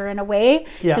cookie cutter in a way.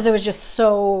 Yeah. Because it was just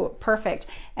so perfect.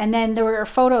 And then there were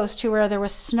photos too where there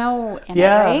was snow in it,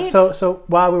 right? So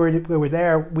while we were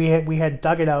there, we had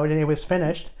dug it out and it was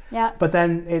finished. Yeah. But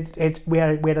then we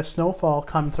had a snowfall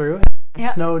come through. It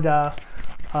snowed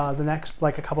the next,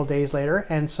 like, a couple days later,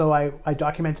 and so I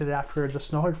documented it after the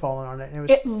snow had fallen on it. And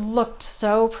it looked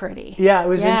so pretty. Yeah, it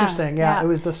was interesting. Yeah, it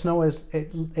was the snow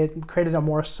it created a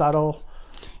more subtle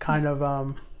kind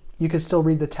of you could still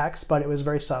read the text, but it was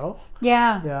very subtle.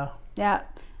 Yeah.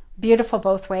 Beautiful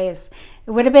both ways.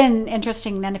 It would have been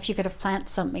interesting then if you could have planted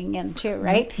something in too,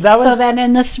 right? So then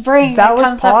in the spring that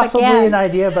was possibly an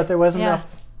idea, but there wasn't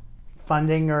enough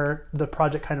funding, or the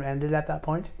project kind of ended at that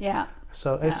point. Yeah.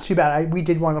 So it's too bad. We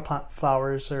did want to plant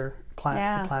flowers or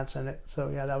plant the plants in it. So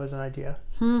that was an idea.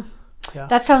 Yeah.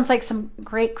 That sounds like some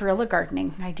great guerrilla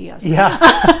gardening ideas. Yeah.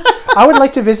 I would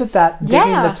like to visit that,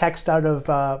 digging the text out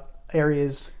of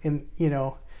areas in,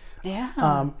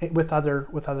 with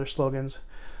other slogans.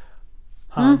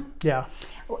 Yeah.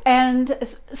 And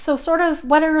so, sort of,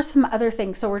 what are some other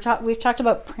things? So we've talked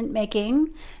about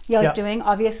printmaking, doing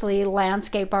obviously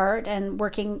landscape art and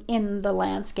working in the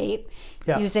landscape,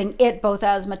 using it both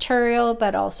as material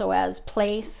but also as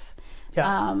place.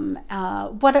 Yeah.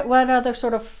 What other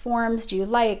sort of forms do you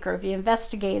like, or have you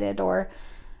investigated, or?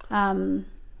 Well,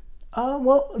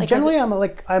 like, generally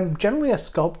I'm generally a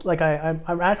sculptor. Like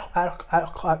I'm at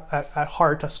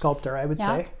heart a sculptor, I would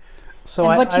say. So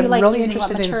I'm really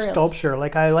interested in sculpture.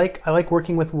 Like I like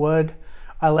working with wood.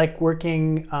 I like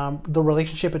working the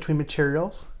relationship between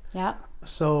materials. Yeah.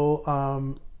 So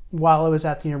while I was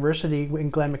at the university in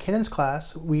Glenn McKinnon's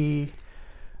class,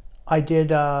 I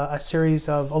did a series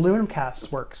of aluminum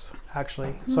cast works,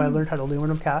 actually. So I learned how to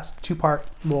aluminum cast, 2-part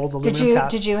mold aluminum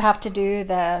cast. Did you have to do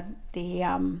the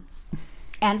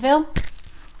Anvil?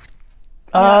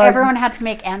 Everyone had to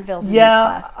make anvils in this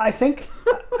class. I think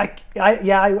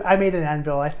I made an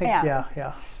anvil. I think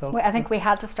yeah. So I think we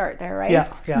had to start there, right?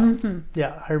 Yeah.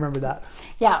 Yeah, I remember that.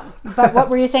 Yeah, but what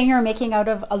were you saying you were making out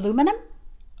of aluminum?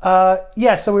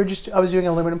 Yeah, so I was doing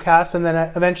aluminum casts, and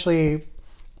then eventually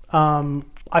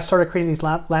I started creating these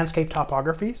landscape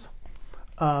topographies.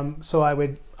 So I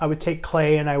would take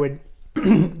clay and I would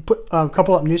put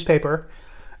couple up newspaper,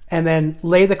 and then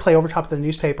lay the clay over top of the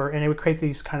newspaper, and it would create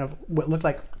these kind of what looked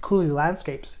like coulee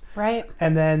landscapes. Right.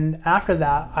 And then after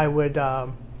that, I would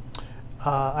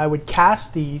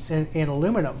cast these in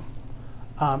aluminum.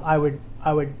 I would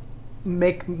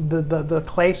make the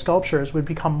clay sculptures would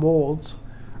become molds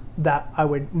that I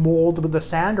would mold with the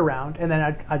sand around, and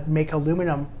then I'd make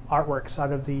aluminum artworks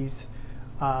out of these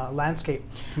landscape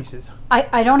pieces.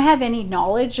 I don't have any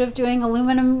knowledge of doing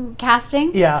aluminum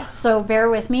casting. Yeah. So bear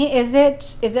with me. Is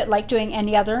it like doing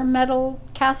any other metal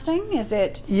casting? Is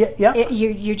it? Yeah.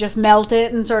 You just melt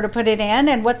it and sort of put it in.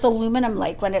 And what's aluminum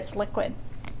like when it's liquid?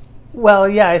 Well,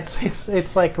 yeah,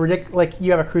 it's like ridiculous. Like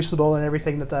you have a crucible and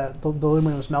everything that the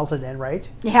aluminum is melted in, right?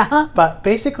 Yeah. But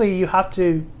basically, you have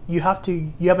a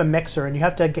mixer, and you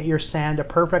have to get your sand a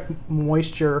perfect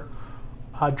moisture,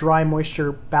 dry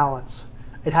moisture balance.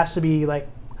 It has to be like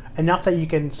enough that you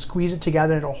can squeeze it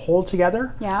together and it'll hold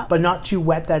together. Yeah. But not too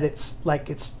wet that it's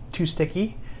too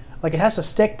sticky. Like it has to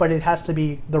stick, but it has to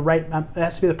be it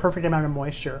has to be the perfect amount of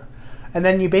moisture. And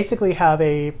then you basically have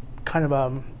a kind of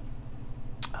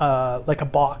like a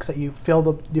box that you fill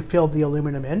the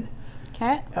aluminum in.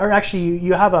 Okay. Or actually,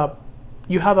 you have a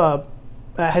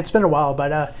it's been a while,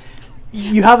 but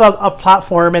you have a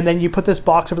platform, and then you put this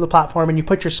box over the platform, and you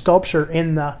put your sculpture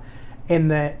on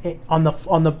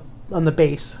the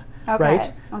base, okay.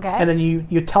 right? Okay. And then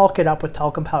you talc it up with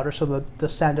talcum powder so that the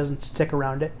sand doesn't stick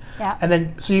around it. Yeah. And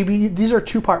then these are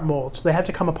 2-part molds, so they have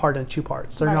to come apart in 2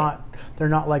 parts. They're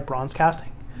not like bronze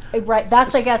casting. Right.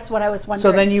 That's I guess what I was wondering.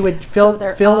 So then you would fill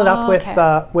it up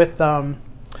with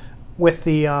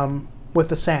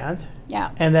the sand.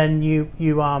 Yeah. And then you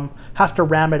have to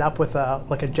ram it up with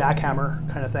like a jackhammer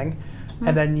kind of thing. Mm-hmm.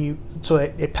 And then so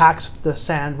it packs the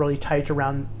sand really tight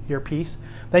around your piece.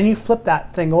 Then you flip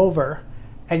that thing over,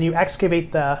 and you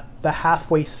excavate the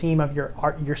halfway seam of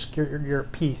your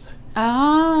piece.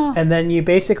 Oh. And then you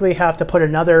basically have to put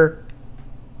another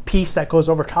piece that goes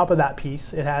over top of that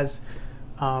piece. It has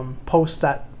posts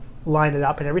that line it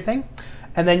up and everything.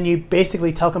 And then you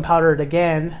basically talcum powder it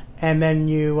again, and then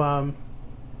you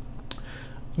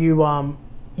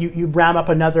ram up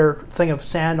another thing of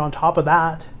sand on top of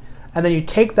that, and then you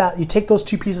take those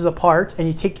 2 pieces apart, and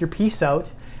you take your piece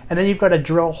out, and then you've got to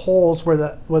drill holes where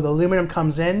the aluminum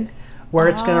comes in, where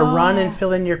it's going to run and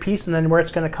fill in your piece, and then where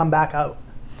it's going to come back out.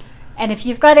 And if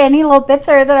you've got any little bits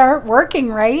there that aren't working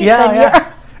right,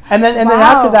 yeah. And then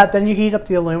after that, then you heat up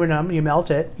the aluminum, you melt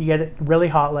it, you get it really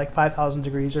hot, like 5,000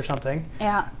 degrees or something.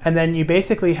 Yeah. And then you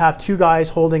basically have 2 guys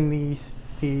holding these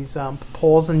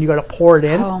poles, and you got to pour it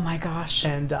in. Oh my gosh.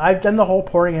 And I've done the whole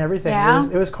pouring and everything. Yeah.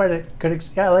 It was quite a good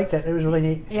I liked it. It was really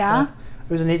neat. Yeah. It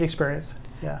was a neat experience.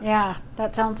 Yeah. Yeah.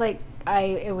 That sounds like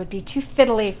it would be too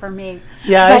fiddly for me.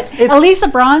 Yeah. But at least a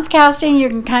bronze casting, you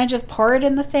can kind of just pour it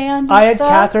in the sand. I had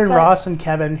Catherine, Ross, and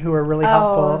Kevin who were really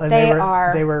helpful, and they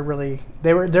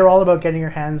were all about getting your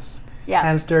hands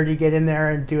dirty, get in there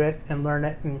and do it and learn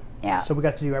it, and so we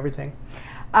got to do everything.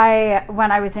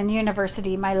 When I was in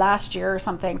university, my last year or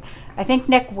something, I think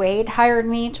Nick Wade hired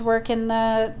me to work in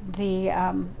the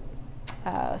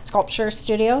sculpture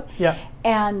studio. Yeah.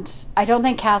 And I don't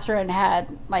think Catherine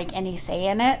had like any say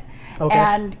in it. Okay.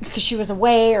 And because she was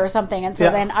away or something, and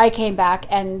so then I came back,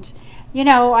 and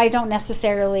I don't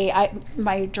necessarily.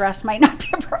 My dress might not be.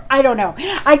 I don't know.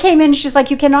 I came in. She's like,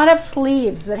 you cannot have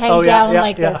sleeves that hang down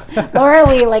like this. Laura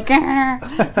Lee, like,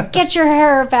 get your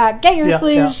hair back, get your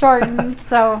sleeves shortened.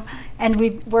 So, and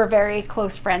we're very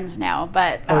close friends now.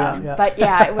 But but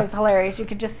it was hilarious. You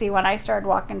could just see when I started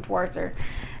walking towards her.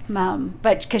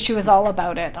 But because she was all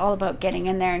about getting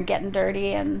in there and getting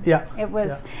dirty, and it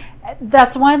was.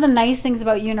 That's one of the nice things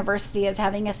about university is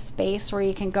having a space where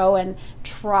you can go and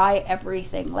try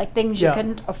everything, like things you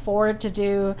couldn't afford to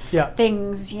do,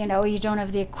 things you don't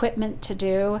have the equipment to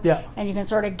do, and you can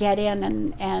sort of get in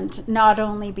and not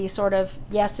only be sort of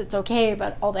yes it's okay,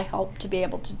 but all the help to be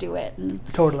able to do it and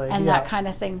that kind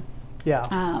of thing.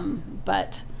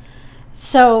 But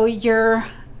so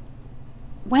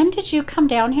when did you come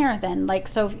down here then? Like,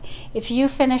 so if you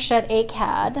finished at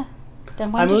ACAD,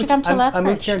 then when did you come to Lethbridge? I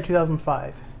moved here in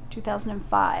 2005.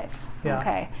 2005. Yeah.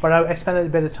 Okay. But I spent a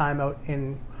bit of time out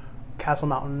in Castle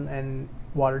Mountain and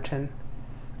Waterton.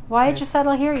 Why did you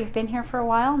settle here? You've been here for a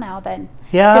while now then.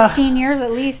 Yeah. 15 years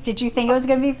at least. Did you think it was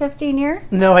going to be 15 years?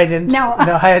 No, I didn't. No.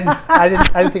 No, I didn't. I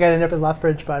didn't think I'd end up in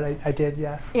Lethbridge, but I did.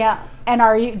 Yeah. Yeah.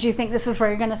 And do you think this is where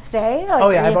you're going to stay? Like,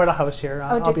 Oh yeah, I bought a house here.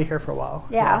 I'll did- be here for a while.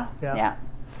 Yeah. Yeah.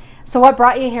 So what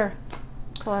brought you here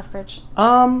to Lethbridge?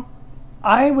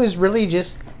 I was really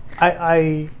just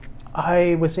I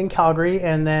was in Calgary,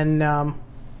 and then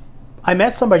I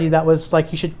met somebody that was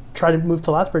like, you should try to move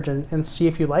to Lethbridge and see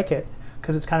if you like it,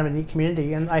 because it's kind of a neat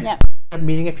community. And I Yeah. started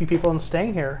meeting a few people and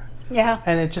staying here, Yeah.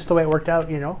 and it's just the way it worked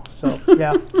out, you know. So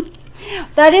yeah.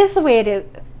 That is the way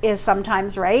it is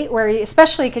sometimes, right? Where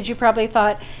especially because you probably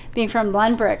thought, being from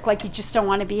Glenbrook, like, you just don't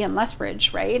want to be in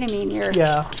Lethbridge, right? I mean, you're...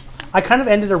 Yeah. I kind of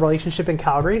ended a relationship in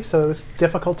Calgary, so it was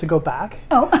difficult to go back.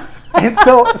 Oh. And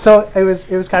so it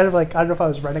was kind of like, I don't know if I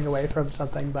was running away from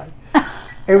something, but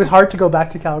it was hard to go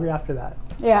back to Calgary after that.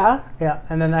 Yeah. Yeah,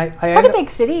 and then I Quite a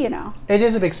big city, you know. It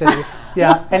is a big city.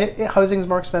 Yeah, and housing's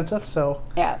more expensive, so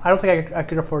Yeah. I don't think I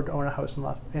could afford to own a house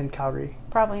in Calgary.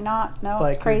 Probably not. No,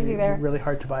 Like, it's crazy it'd be there. really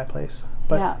hard to buy a place.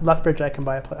 But Yeah. Lethbridge, I can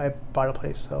buy I bought a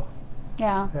place, so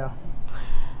Yeah. yeah.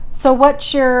 So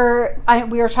what's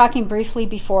we were talking briefly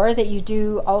before that you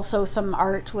do also some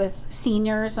art with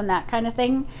seniors and that kind of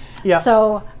thing. Yeah.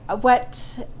 So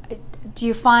what do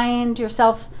you find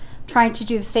yourself trying to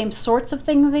do the same sorts of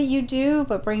things that you do,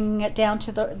 but bringing it down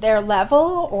to their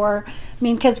level? Or, I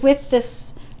mean, because with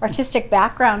this artistic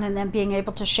background and then being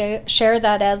able to share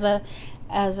that as a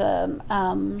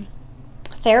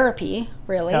therapy,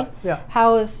 really. Yeah.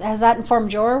 Has that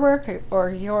informed your work, or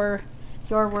your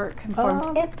work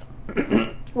informed it?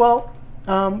 Well,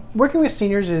 working with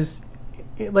seniors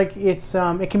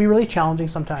it can be really challenging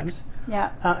sometimes.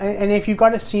 Yeah. And if you've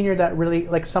got a senior that really,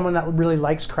 like, someone that really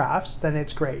likes crafts, then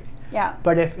it's great. Yeah.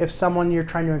 But if someone you're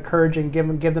trying to encourage and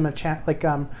give them a chance, like,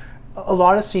 a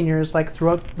lot of seniors, like,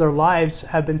 throughout their lives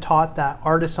have been taught that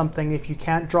art is something, if you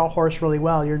can't draw a horse really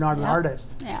well, you're not an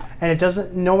artist. Yeah. And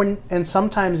and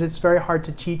sometimes it's very hard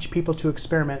to teach people to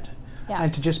experiment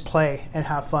and to just play and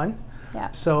have fun. Yeah.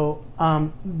 So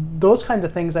those kinds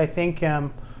of things, I think,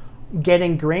 get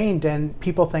ingrained, and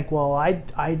people think, well,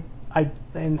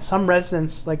 and some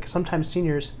residents, like sometimes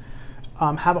seniors,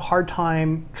 have a hard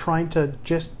time trying to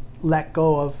just let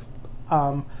go of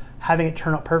having it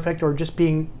turn out perfect, or just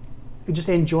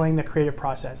enjoying the creative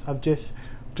process of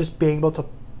just being able to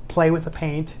play with the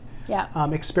paint,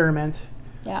 experiment,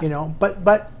 you know.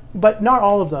 But not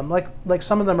all of them. Like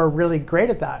some of them are really great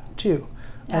at that too,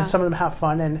 and some of them have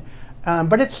fun. And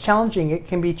but it's challenging. It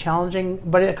can be challenging,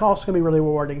 but it can also be really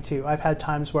rewarding too. I've had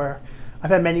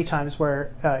many times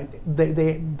where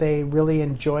they really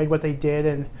enjoyed what they did,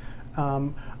 and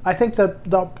I think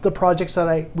the projects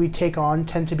that we take on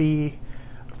tend to be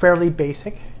fairly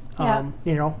basic.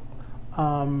 You know,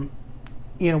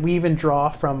 we even draw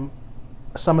from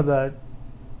some of the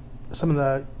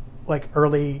like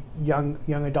early young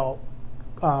adult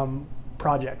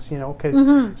projects, you know, because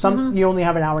you only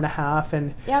have an hour and a half,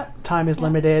 and time is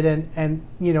limited, and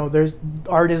you know,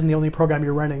 art isn't the only program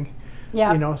you're running.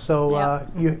 You know, so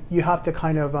you have to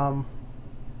kind of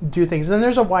do things. And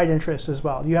there's a wide interest as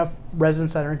well. You have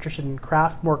residents that are interested in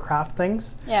more craft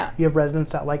things. You have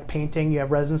residents that like painting. You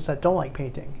have residents that don't like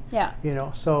painting. You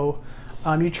know, so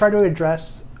you try to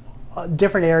address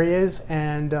different areas,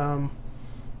 and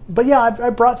but yeah, I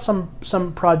brought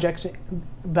some projects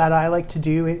that I like to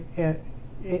do and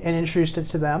introduced it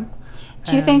to them.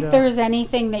 Do you think there's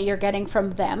anything that you're getting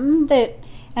from them that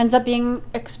ends up being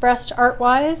expressed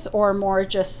art-wise, or more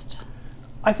just...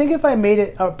 I think if I made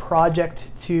it a project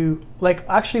to, like,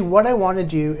 actually what I want to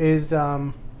do is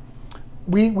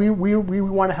we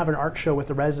want to have an art show with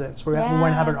the residents. We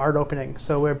want to have an art opening.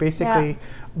 So we're basically,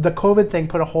 the COVID thing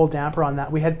put a whole damper on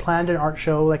that. We had planned an art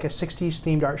show, like a 60s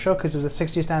themed art show, because it was the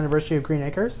 60th anniversary of Green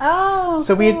Acres. Oh,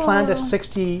 so we had planned a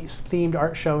 60s themed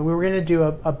art show, and we were going to do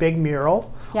a big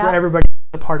mural where everybody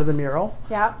was a part of the mural.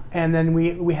 And then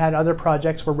we had other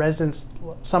projects where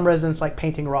some residents like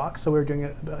painting rocks, so we were doing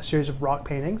a series of rock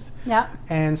paintings.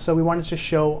 And so we wanted to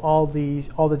show all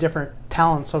the different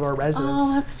talents of our residents.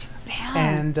 Oh, that's too bad.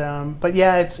 And but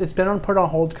yeah, it's been put on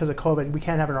hold because of COVID. We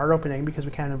can't have an art opening because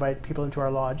we can't invite people into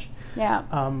our lodge.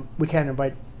 We can't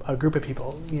invite a group of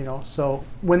people, you know. So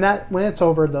when it's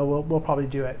over, though, we'll probably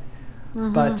do it.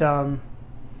 But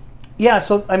yeah,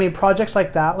 so I mean, projects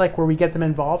like that, like where we get them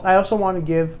involved. I also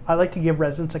I like to give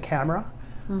residents a camera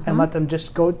and let them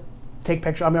just go take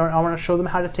pictures. I mean, I want to show them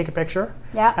how to take a picture.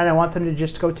 And I want them to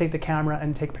just go take the camera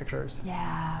and take pictures.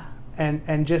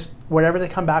 And just whatever they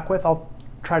come back with, I'll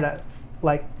try to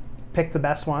like pick the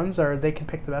best ones, or they can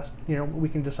pick the best. You know, we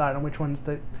can decide on which ones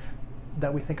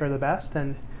that we think are the best,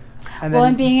 and And Well, then,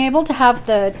 and being able to have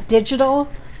the digital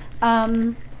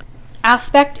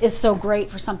aspect is so great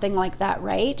for something like that,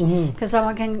 right? Because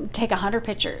someone can take 100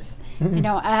 pictures. You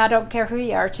know, I don't care who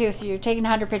you are, too. If you're taking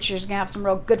 100 pictures, you're going to have some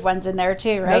real good ones in there,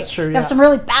 too, right? That's true, You yeah. have some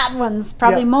really bad ones,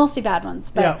 probably Yeah. mostly bad ones.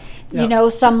 But, Yeah. you know,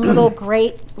 some little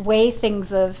great way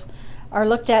things are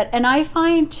looked at. And I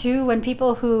find, too, when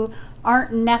people who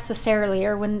aren't necessarily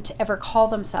or wouldn't ever call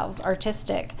themselves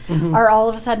artistic are all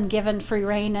of a sudden given free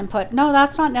rein and put, no,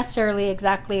 that's not necessarily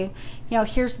exactly, you know,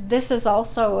 this is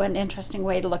also an interesting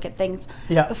way to look at things.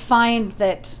 Yeah. Find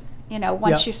that, you know,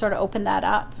 once Yeah. you sort of open that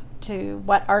up to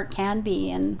what art can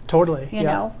be and, totally. you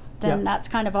yeah. know, then Yeah. that's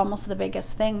kind of almost the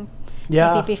biggest thing.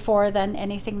 Yeah. Maybe before than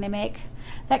anything they make.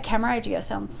 That camera idea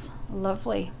sounds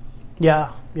lovely.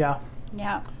 Yeah. Yeah.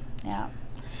 Yeah, yeah.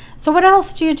 So what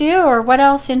else do you do, or what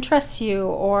else interests you?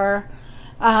 Or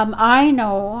I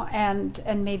know, and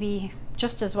maybe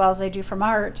just as well as I do from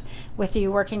art, with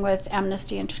you working with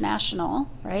Amnesty International,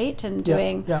 right, and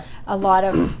doing yeah. a lot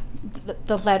of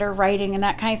the letter writing and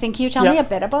that kind of thing. Can you tell Yeah. me a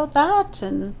bit about that?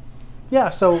 And Yeah,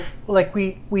 so like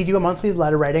we do a monthly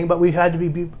letter writing, but we had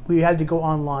to go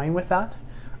online with that.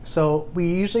 So we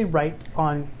usually write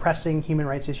on pressing human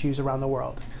rights issues around the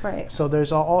world. right, So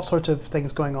there's all sorts of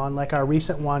things going on. Like our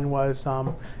recent one was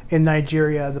in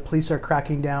Nigeria, the police are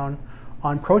cracking down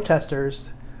on protesters.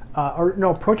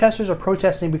 Protesters are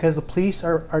protesting because the police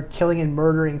are killing and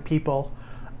murdering people.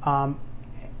 And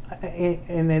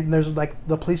then there's like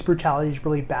the police brutality is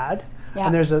really bad. Yeah.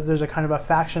 And there's a kind of a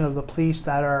faction of the police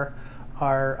that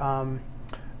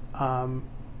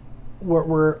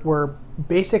we're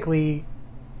basically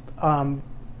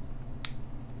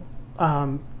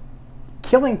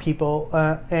killing people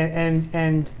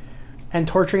and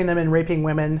torturing them and raping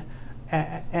women,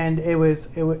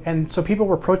 and so people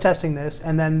were protesting this,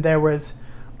 and then there was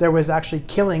actually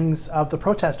killings of the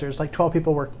protesters. Like 12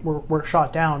 people were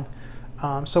shot down.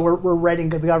 So we're writing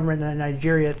the government in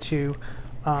Nigeria to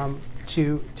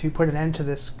put an end to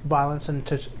this violence and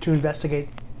to investigate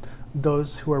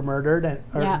those who were murdered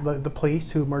the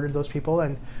police who murdered those people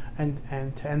and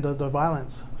to end the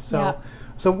violence.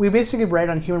 So we basically write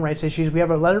on human rights issues. We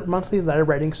have a monthly letter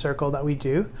writing circle that we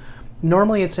do.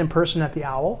 Normally it's in person at the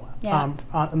Owl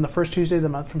on the first Tuesday of the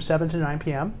month from 7 to 9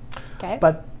 p.m. okay,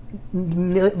 But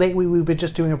lately we've been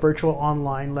just doing a virtual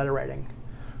online letter writing.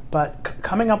 But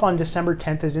coming up on December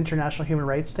 10th is International Human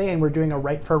Rights Day, and we're doing a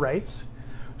Write for Rights.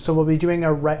 So we'll be doing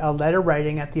a letter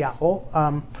writing at the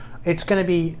Owl. It's going to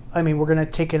be, we're going to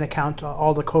take into account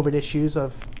all the COVID issues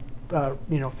of,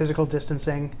 physical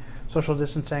distancing, social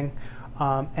distancing,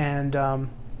 and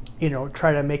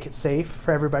try to make it safe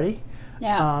for everybody.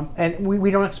 yeah, And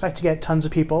we don't expect to get tons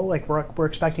of people. Like we're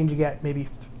expecting to get maybe,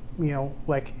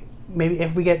 maybe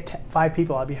if we get 5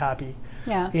 people, I'd be happy.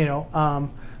 yeah,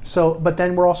 But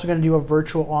then we're also going to do a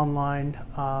virtual online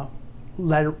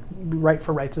letter Write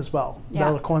for Rights as well. Yeah.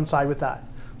 That'll coincide with that.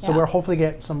 So Yeah. we'll hopefully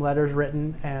get some letters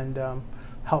written and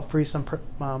help free some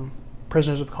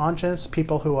prisoners of conscience,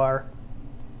 people who are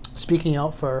speaking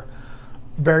out for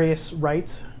various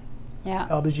rights, yeah,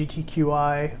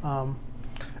 LGBTQI,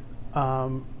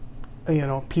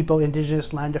 people,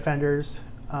 Indigenous land defenders.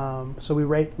 So we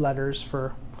write letters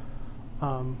for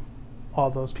all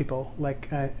those people, like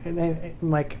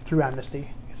through Amnesty.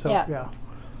 So Yeah.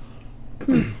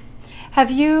 Have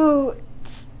you?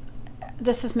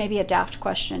 This is maybe a daft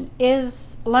question.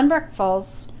 Is Lynbrook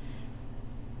Falls?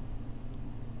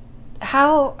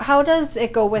 How does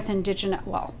it go with Indigenous?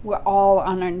 Well, we're all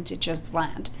on Indigenous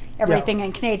land. Everything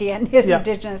in Canadian is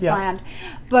Indigenous land,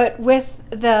 but with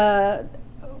the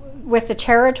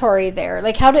territory there,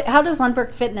 like how does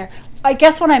Lynbrook fit in there? I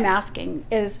guess what I'm asking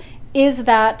is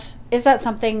that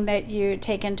something that you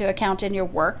take into account in your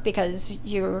work, because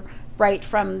you're right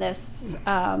from this,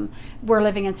 we're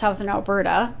living in southern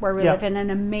Alberta, where we live in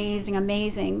an amazing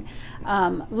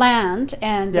land,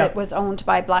 and it was owned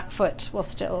by Blackfoot, well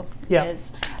still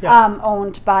is,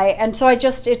 owned by, and so it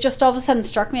just all of a sudden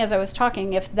struck me as I was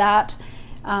talking, if that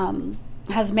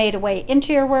has made a way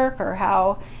into your work, or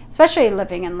how, especially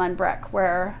living in Lynbrook,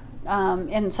 where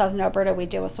in southern Alberta we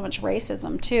deal with so much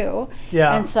racism too.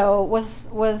 Yeah. And so was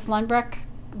Lynbrook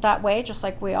that way, just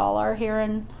like we all are here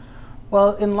in?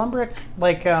 Well, in Lynbrook,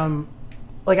 like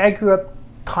I grew up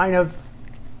kind of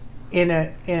in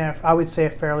a I would say a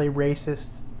fairly racist,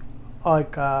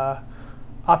 not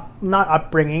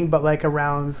upbringing, but like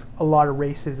around a lot of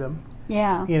racism.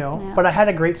 Yeah. Yeah. But I had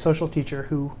a great social teacher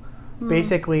who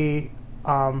basically,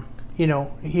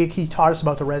 he taught us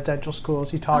about the residential schools.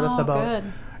 He taught us about,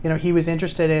 he was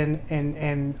interested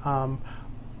in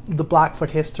the Blackfoot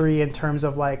history in terms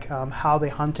of like how they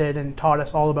hunted, and taught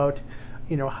us all about,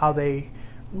 how they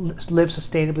live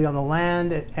sustainably on the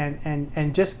land,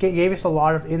 and just gave us a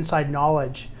lot of inside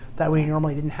knowledge that we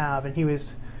normally didn't have. And he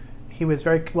was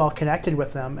very well connected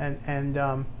with them,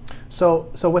 so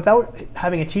without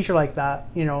having a teacher like that,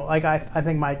 like I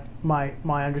think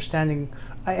my understanding,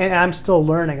 and I'm still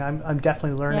learning. I'm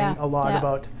definitely learning a lot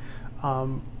about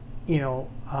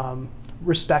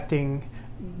respecting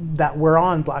that we're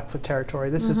on Blackfoot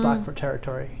territory. This is Blackfoot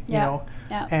territory,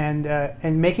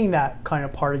 and making that kind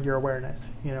of part of your awareness,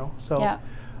 So,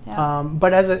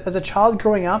 but as a child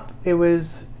growing up, there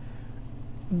was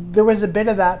a bit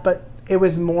of that, but it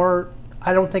was more.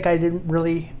 I don't think I didn't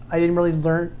really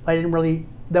learn.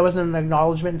 That wasn't an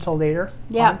acknowledgement until later.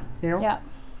 Yeah.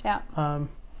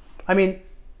 I mean,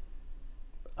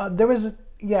 there was.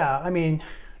 Yeah. I mean,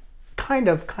 kind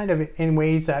of in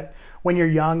ways that when you're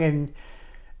young and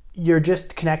you're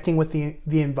just connecting with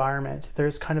the environment,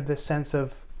 there's kind of this sense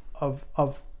of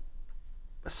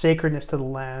sacredness to the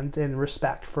land and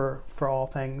respect for all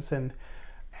things, and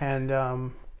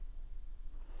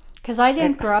because I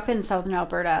didn't grow up in Southern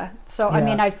Alberta, so I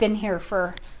mean I've been here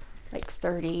for like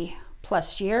 30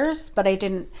 plus years, but I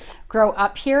didn't grow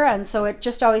up here, and so it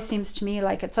just always seems to me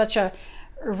like it's such a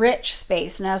rich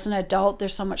space, and as an adult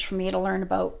there's so much for me to learn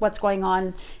about what's going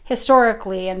on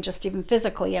historically and just even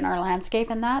physically in our landscape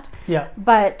and that.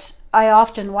 But I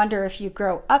often wonder if you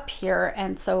grow up here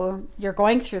and so you're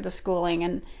going through the schooling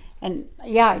and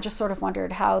I just sort of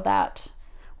wondered how that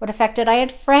would affect it. I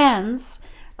had friends,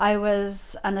 I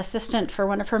was an assistant for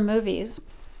one of her movies,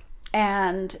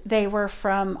 and they were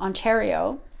from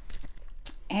Ontario,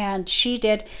 and she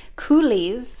did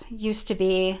coolies used to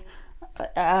be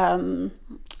a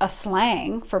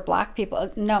slang for black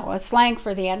people. No, a slang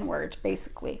for the N-word,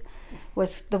 basically,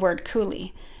 was the word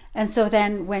coolie. And so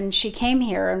then when she came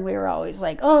here and we were always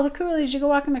like, oh, the coolies, you go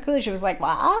walk in the coolies, she was like,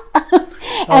 what?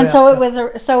 So it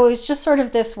was just sort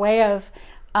of this way of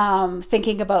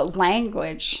thinking about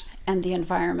language and the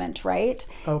environment, right?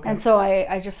 Okay. And so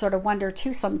I just sort of wonder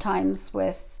too sometimes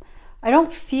I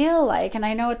don't feel like, and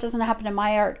I know it doesn't happen in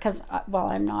my art because,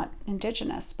 I'm not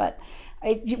Indigenous, but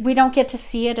we don't get to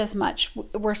see it as much.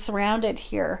 We're surrounded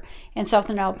here in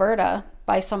Southern Alberta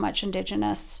by so much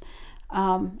Indigenous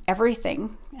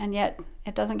everything, and yet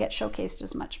it doesn't get showcased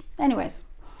as much. Anyways,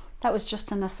 that was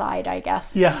just an aside, I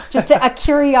guess. Yeah. Just a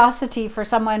curiosity for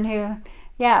someone who,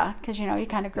 because you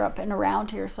kind of grew up and around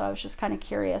here, so I was just kind of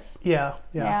curious. Yeah.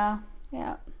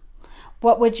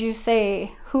 What would you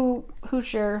say?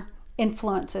 Who's your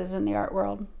influences in the art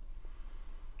world?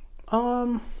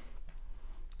 I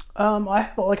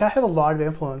have a lot of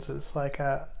influences,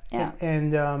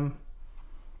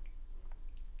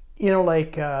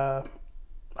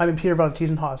 Peter von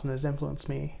Tiesenhausen has influenced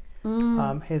me.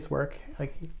 His work,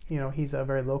 he's a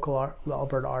very local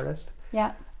Alberta artist.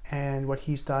 Yeah. And what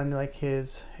he's done,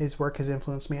 his work has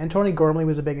influenced me. And Tony Gormley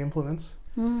was a big influence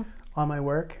on my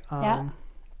work. A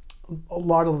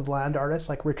lot of the land artists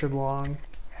like Richard Long,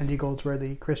 Andy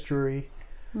Goldsworthy, Chris Drury.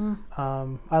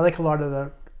 I like a lot of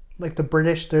the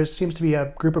British. There seems to be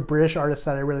a group of British artists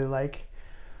that I really like.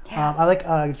 I like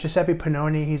Giuseppe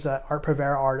Pannoni. He's an Art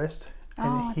Pravera artist. And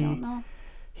I don't know.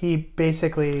 He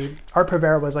basically, Art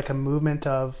Pravera was like a movement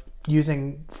of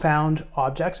using found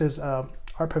objects. Art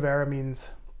Pravera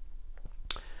means,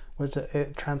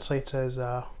 it translates as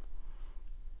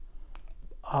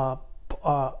art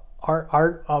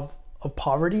of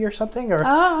poverty or something, or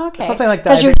something like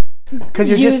that. Because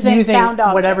you're just using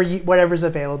whatever's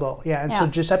available. So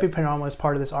Giuseppe Pannoni was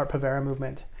part of this Art Pravera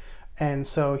movement. And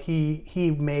so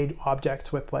he made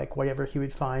objects with whatever he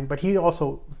would find, but he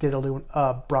also did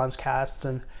bronze casts,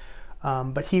 and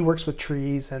but he works with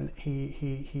trees, and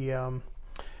he's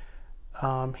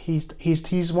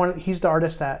the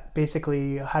artist that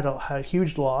basically had a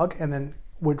huge log and then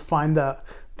would find the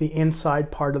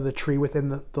inside part of the tree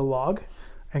within the log,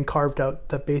 and carved out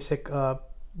the basic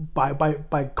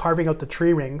by carving out the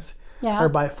tree rings, or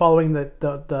by following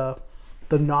the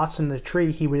knots in the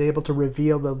tree, he was able to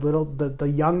reveal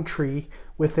the young tree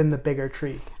within the bigger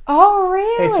tree. Oh,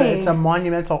 really? It's a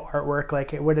monumental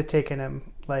artwork. It would have taken him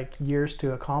years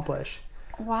to accomplish.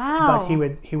 Wow. But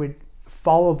he would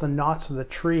follow the knots of the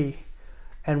tree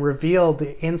and reveal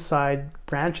the inside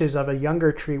branches of a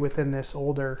younger tree within this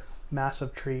older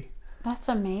massive tree. That's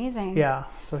amazing. Yeah.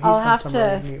 So he's done some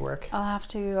really neat work. I'll have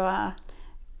to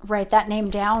write that name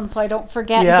down so I don't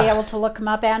forget and be able to look him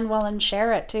up and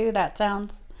share it too. That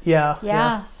sounds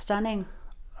stunning.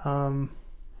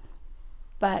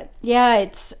 But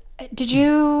it's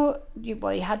you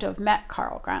had to have met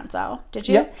Carl Granzow, did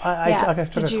you? Yep, I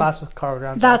took a class with Carl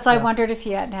Granzow. I wondered if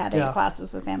you had any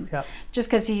classes with him. Yeah. Just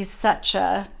because he's such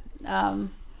a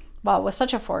well, was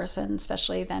such a force, and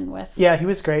especially then with Yeah, he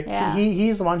was great. Yeah.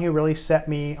 He's the one who really set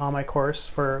me on my course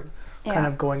for kind Yeah.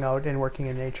 of going out and working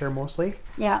in nature mostly.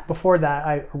 yeah, Before that,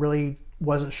 I really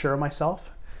wasn't sure of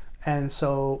myself. And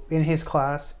so in his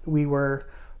class, we were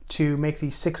to make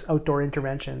these 6 outdoor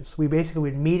interventions. We basically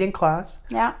would meet in class,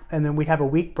 yeah, and then we'd have a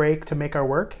week break to make our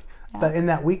work. But in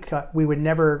that week, we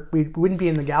wouldn't be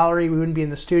in the gallery, we wouldn't be in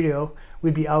the studio.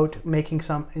 We'd be out making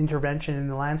some intervention in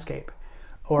the landscape,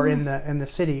 or in the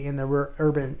city, in the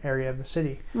urban area of the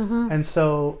city. And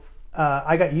so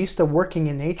I got used to working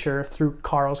in nature through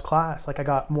Carl's class. Like I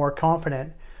got more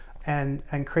confident, and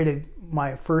created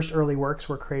my first early works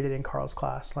were created in Carl's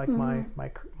class. Like my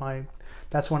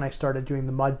that's when I started doing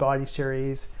the Mud Body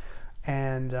series,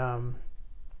 and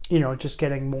just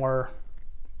getting more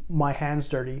my hands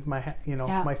dirty,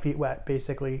 my feet wet,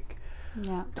 basically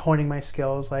yeah, honing my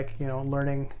skills, like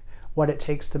learning what it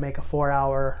takes to make a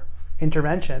 4-hour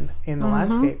intervention in the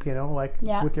landscape,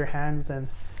 with your hands, and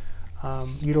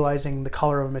utilizing the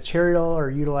color of a material, or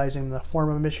utilizing the form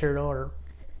of a material, or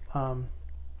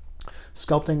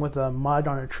sculpting with the mud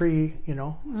on a tree,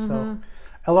 So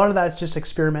a lot of that is just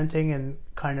experimenting and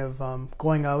kind of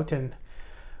going out, and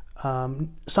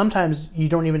sometimes you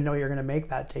don't even know you're going to make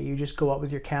that day. You just go out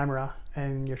with your camera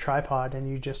and your tripod, and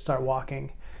you just start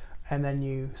walking, and then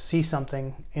you see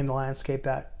something in the landscape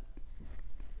that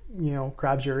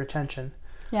grabs your attention.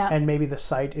 yeah, And maybe the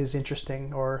site is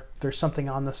interesting, or there's something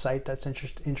on the site that's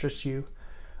interests you.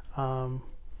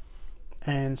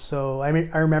 And so I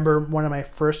remember one of my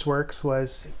first works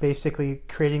was basically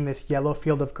creating this yellow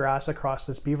field of grass across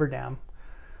this beaver dam.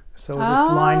 So it was this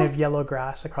line of yellow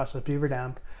grass across this beaver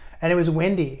dam, and it was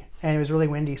windy, and it was really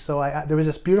windy. So there was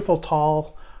this beautiful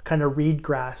tall kind of reed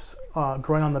grass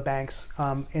growing on the banks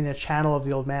in a channel of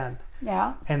the Old Man.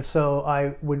 yeah, And so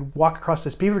I would walk across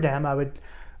this beaver dam.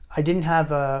 I didn't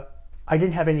have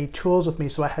any tools with me,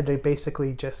 so I had to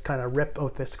basically just kind of rip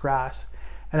out this grass,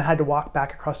 and I had to walk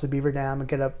back across the beaver dam and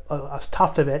get a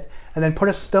tuft of it, and then put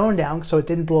a stone down so it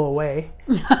didn't blow away,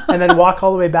 and then walk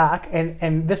all the way back,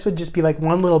 and this would just be like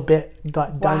one little bit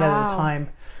done at a time.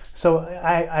 So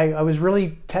I was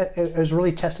really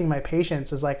testing my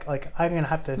patience. Is like I'm gonna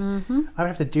have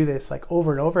to do this like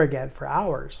over and over again for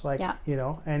hours,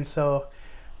 and so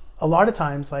a lot of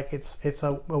times, like it's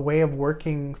a way of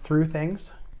working through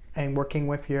things and working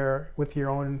with your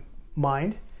own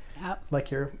mind. Yep. Like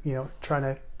you're trying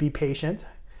to be patient.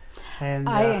 And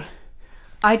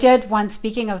I did one,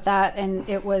 speaking of that, and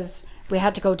it was, we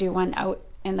had to go do one out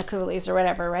in the coulees or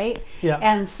whatever, right? Yeah.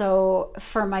 And so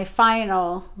for my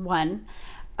final one,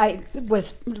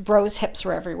 rose hips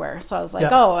were everywhere. So I was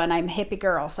like, oh, and I'm a hippie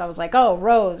girl. So I was like, oh,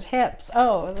 rose hips.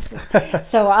 Oh, this is,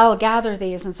 so I'll gather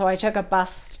these. And so I took I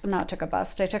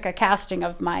took a casting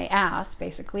of my ass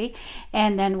basically,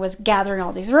 and then was gathering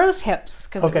all these rose hips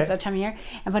because it was that time of year,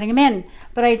 and putting them in.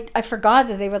 But I forgot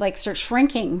that they would like start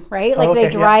shrinking, right? Like they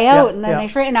dry out and then they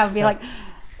shrink, and I would be like,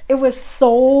 it was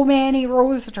so many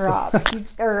rose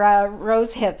drops or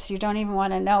rose hips, you don't even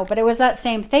want to know. But it was that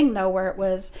same thing though, where it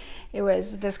was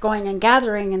this going and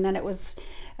gathering, and then it was,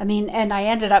 and I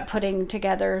ended up putting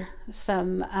together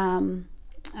some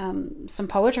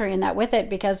poetry in that with it,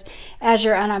 because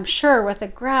and I'm sure with the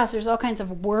grass, there's all kinds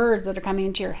of words that are coming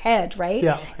into your head, right?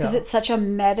 Because it's such a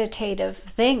meditative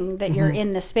thing that you're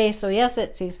in the space. So yes,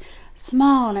 it's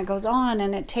small and it goes on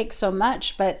and it takes so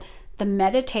much, but the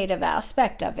meditative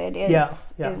aspect of it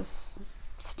is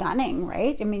stunning,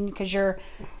 right? Because you're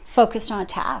focused on a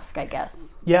task, I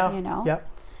guess. Yeah.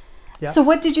 So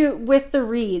what did you, with the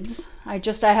reeds, I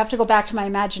have to go back to my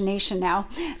imagination now.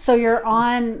 So it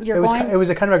was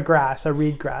a kind of a grass, a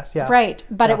reed grass, yeah. Right,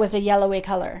 but it was a yellowy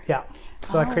color. Yeah.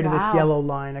 So I created this yellow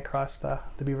line across the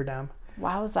beaver dam.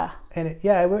 Wowza. And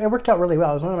it worked out really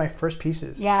well. It was one of my first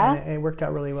pieces. Yeah. And it worked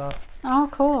out really well. Oh,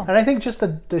 cool. And I think just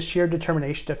the sheer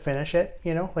determination to finish it,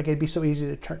 like it'd be so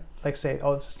easy to say,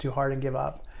 oh, this is too hard, and give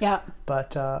up. Yeah.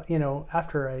 But,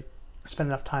 after I spent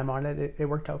enough time on it, it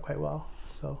worked out quite well.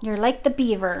 So you're like the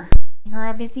beaver. You're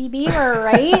a busy beaver,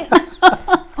 right?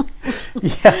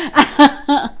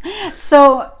 Yeah.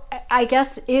 So I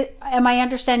guess, am I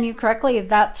understanding you correctly?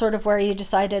 That's sort of where you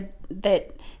decided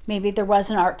that maybe there was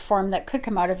an art form that could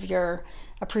come out of your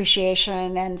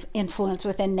appreciation and influence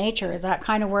within nature. Is that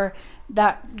kind of where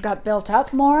that got built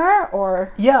up more,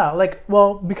 or? Yeah,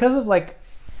 because of like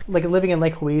living in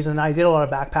Lake Louise, and I did a lot of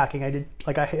backpacking. I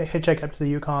hitchhiked up to the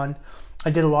Yukon. I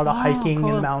did a lot of hiking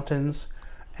in the mountains.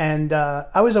 And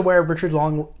I was aware of Richard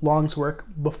Long's work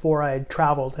before I had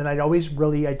traveled, and I'd always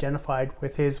really identified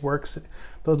with his works,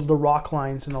 the rock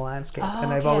lines in the landscape.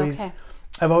 And I've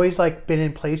I've always like been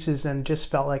in places and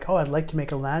just felt like, oh, I'd like to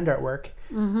make a land artwork,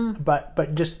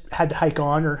 but just had to hike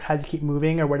on or had to keep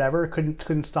moving or whatever.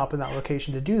 Couldn't stop in that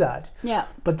location to do that. Yeah.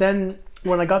 But then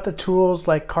when I got the tools,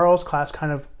 like Carl's class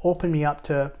kind of opened me up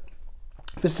to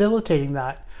facilitating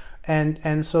that.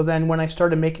 And so then when I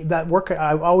started making that work,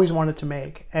 I always wanted to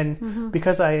make. And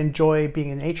because I enjoy being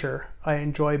in nature, I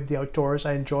enjoy the outdoors,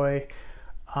 I enjoy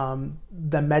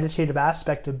the meditative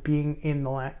aspect of being in the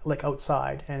land, like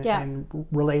outside, and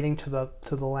relating to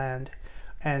the land,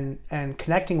 and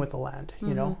connecting with the land,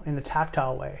 you know, in a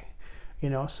tactile way, you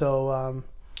know. So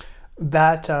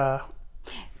that.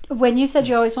 When you said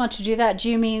you always want to do that, do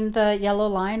you mean the yellow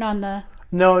line on the?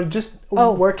 No, just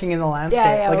working in the landscape.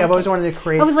 I've always wanted to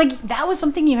create. I was like, that was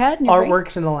something you had in your brain?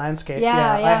 Artworks in the landscape.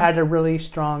 Yeah. I had a really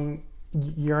strong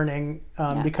yearning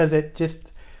because it just.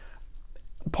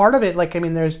 Part of it, like, I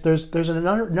mean, there's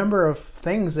a number of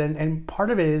things, and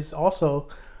part of it is also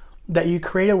that you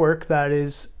create a work that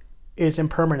is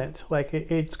impermanent. Like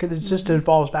it just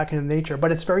evolves back into nature,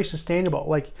 but it's very sustainable.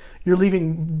 Like you're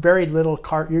leaving very little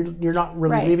you're not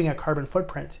really leaving a carbon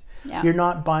footprint. Yeah. You're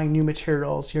not buying new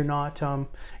materials. You're not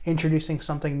introducing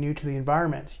something new to the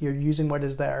environment. You're using what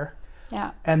is there. Yeah.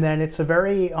 And then it's a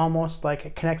very almost like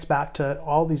it connects back to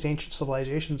all these ancient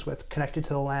civilizations with connected to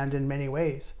the land in many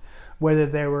ways. Whether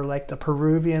they were like the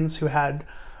Peruvians who had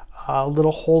a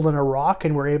little hole in a rock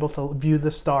and were able to view the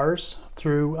stars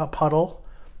through a puddle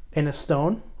in a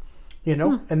stone, you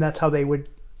know, and that's how they would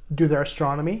do their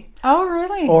astronomy. Oh,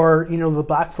 really? Or, you know, the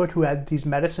Blackfoot who had these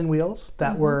medicine wheels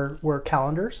that were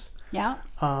calendars. Yeah.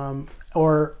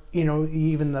 Or, you know,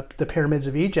 even the pyramids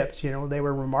of Egypt, you know, they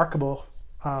were remarkable,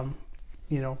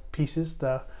 you know, pieces.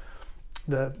 You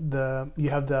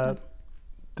have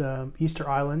the Easter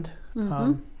Island.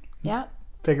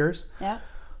 Figures. Yeah.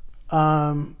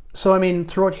 So I mean,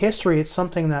 throughout history, it's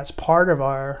something that's part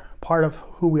of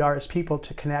who we are as people,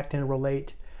 to connect and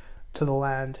relate to the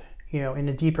land, you know, in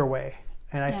a deeper way.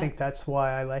 And I think that's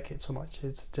why I like it so much.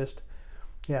 It's just,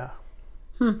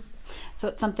 So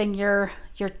it's something you're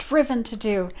driven to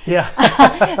do.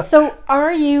 Yeah. So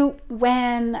are you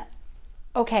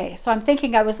Okay, so I'm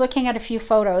thinking, I was looking at a few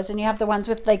photos, and you have the ones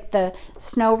with like the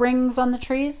snow rings on the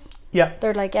trees. Yeah.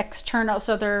 They're like external,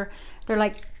 so they're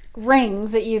like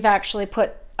rings that you've actually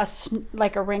put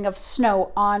like a ring of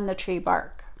snow on the tree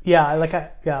bark.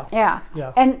 Yeah,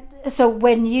 Yeah. And so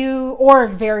when you, or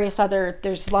various other,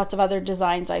 there's lots of other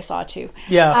designs I saw too.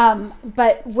 Yeah.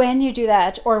 But when you do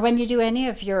that, or when you do any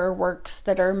of your works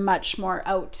that are much more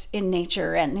out in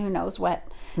nature, and who knows what,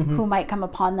 who might come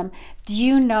upon them, do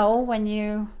you know when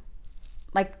you,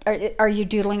 like, are you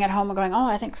doodling at home and going, oh,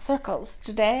 I think circles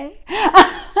today?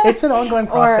 It's an ongoing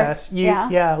process.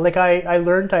 Yeah. Like I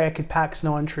learned I could pack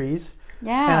snow on trees.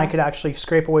 Yeah. And I could actually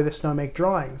scrape away the snow and make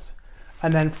drawings.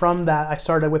 And then from that, I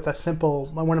started with a simple,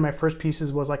 one of my first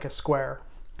pieces was like a square.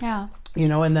 Yeah. You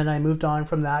know, and then I moved on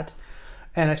from that,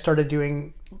 and I started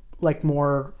doing like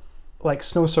more like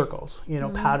snow circles, you know,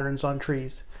 patterns on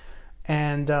trees.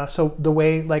 And so the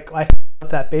way, like, I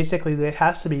felt that basically it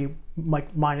has to be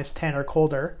like -10 or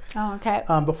colder. Oh, okay.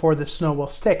 Before the snow will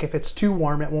stick. If it's too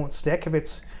warm, it won't stick. If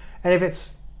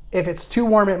it's too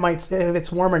warm, it might. If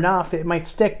it's warm enough, it might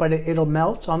stick, but it'll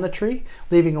melt on the tree,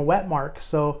 leaving a wet mark.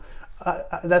 So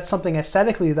that's something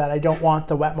aesthetically that I don't want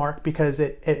the wet mark, because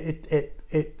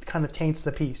it kind of taints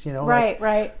the piece, you know. Right.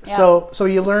 Yeah. So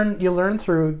you learn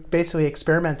through basically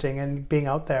experimenting and being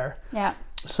out there. Yeah.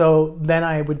 So then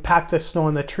I would pack the snow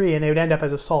on the tree, and it would end up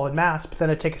as a solid mass. But then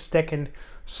I'd take a stick and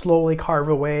slowly carve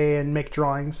away and make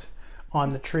drawings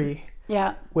on the tree.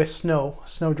 Yeah. With snow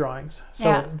drawings.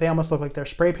 So they almost look like they're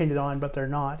spray painted on, but they're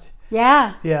not.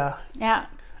 Yeah. Yeah. Yeah.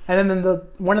 And then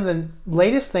one of the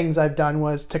latest things I've done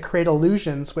was to create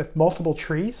illusions with multiple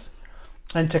trees,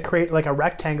 and to create like a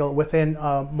rectangle within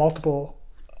a multiple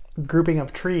grouping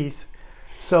of trees.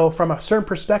 So from a certain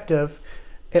perspective,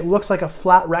 it looks like a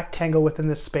flat rectangle within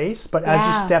this space, but as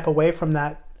you step away from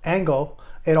that angle,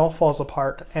 it all falls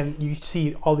apart, and you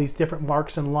see all these different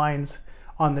marks and lines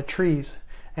on the trees.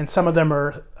 And some of them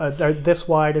are they're this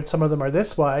wide, and some of them are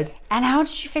this wide. And how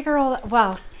did you figure all that?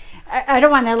 Well, I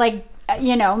don't want to, like,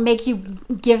 you know, make you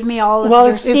give me all of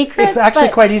your secrets. It's actually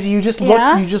quite easy. You just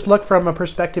look from a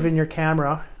perspective in your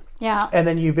camera. Yeah. And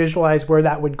then you visualize where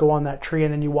that would go on that tree,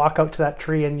 and then you walk out to that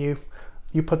tree, and you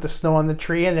put the snow on the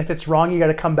tree, and if it's wrong, you got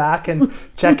to come back and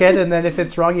check it, and then if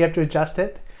it's wrong, you have to adjust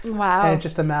it. Wow. And it's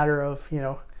just a matter of, you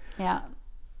know. Yeah.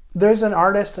 There's an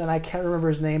artist, and I can't remember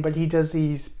his name, but he does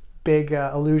these big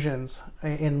illusions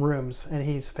in rooms, and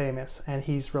he's famous, and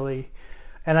he's really,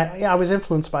 and I was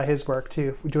influenced by his work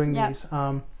too, doing these.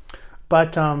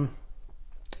 But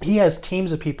he has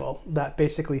teams of people that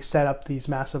basically set up these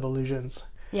massive illusions.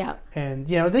 Yeah. And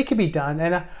they could be done.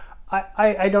 And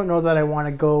I don't know that I want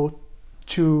to go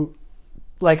to,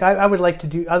 like, I would like to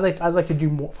do, I'd like to do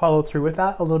more, follow through with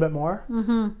that a little bit more.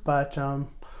 Mm-hmm. But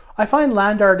I find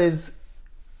land art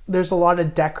there's a lot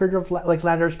of decorative, like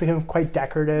land art's become quite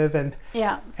decorative, and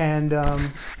I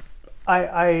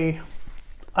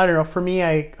don't know, for me,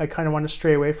 I kind of want to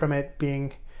stray away from it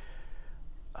being,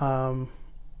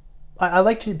 I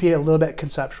like to be a little bit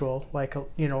conceptual, like,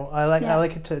 I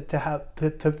like it to have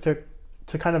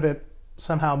to kind of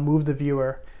somehow move the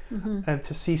viewer, and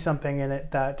to see something in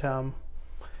it that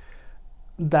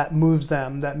that moves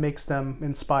them, that makes them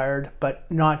inspired, but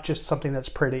not just something that's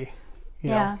pretty. You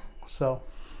know? So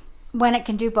when it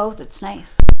can do both, it's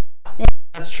nice.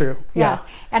 That's true. Yeah.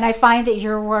 And I find that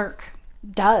your work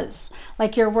does,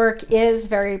 like, your work is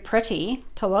very pretty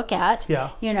to look at.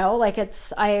 Like,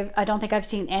 it's, I don't think I've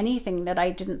seen anything that I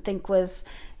didn't think was,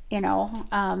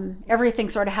 everything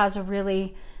sort of has a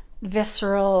really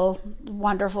visceral,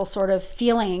 wonderful sort of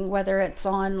feeling, whether it's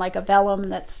on like a vellum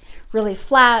that's really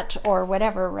flat or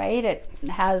whatever, right?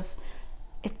 It's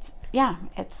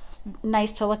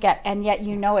nice to look at, and yet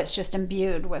it's just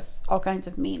imbued with all kinds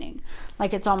of meaning,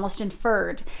 like it's almost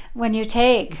inferred. When you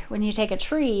take a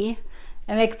tree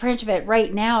and make a print of it,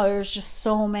 right now there's just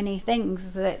so many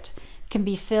things that can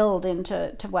be filled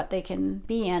into what they can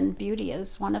be, and beauty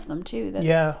is one of them too.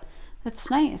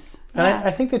 That's nice. And I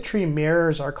think the tree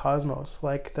mirrors our cosmos.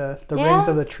 Like the rings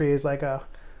of the tree is like a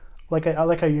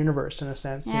universe in a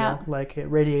sense. Like it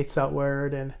radiates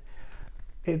outward, and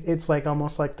it's like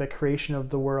almost like the creation of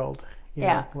the world. You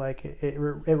know? Like it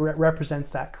represents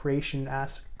that creation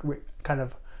kind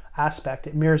of aspect.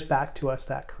 It mirrors back to us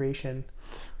that creation.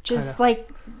 Just like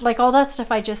all that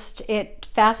stuff, it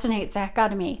fascinates the heck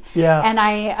out of me. Yeah. And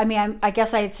I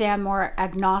guess I'd say I'm more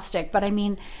agnostic, but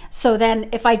so then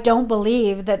if I don't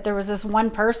believe that there was this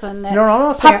one person that... No,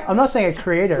 I'm not saying a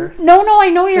creator. No, I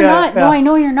know you're not. Yeah. No, I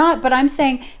know you're not. But I'm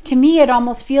saying, to me, it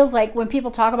almost feels like when people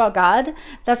talk about God,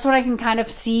 that's what I can kind of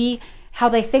see how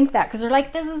they think that, because they're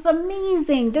like, this is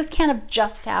amazing, this can't have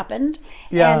just happened.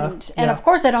 And of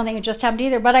course I don't think it just happened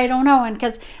either, but I don't know. And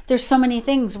because there's so many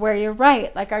things where you're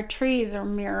right, like our trees are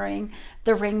mirroring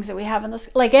the rings that we have in this,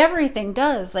 like everything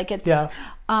does, like it's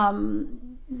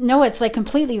no, it's like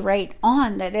completely right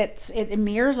on that. It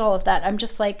mirrors all of that. I'm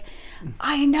just like,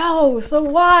 I know, so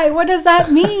why? What does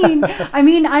that mean? I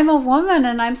mean, I'm a woman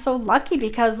and I'm so lucky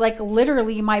because like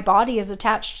literally my body is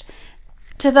attached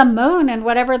to the moon and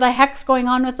whatever the heck's going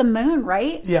on with the moon,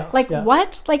 right?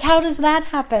 What? Like, how does that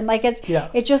happen? Like,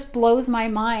 it just blows my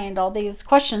mind, all these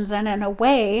questions. And in a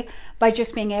way, by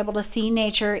just being able to see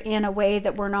nature in a way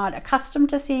that we're not accustomed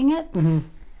to seeing it,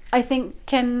 I think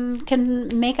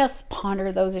can make us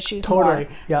ponder those issues more,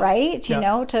 right?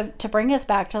 To bring us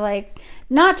back to, like,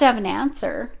 not to have an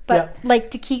answer, but like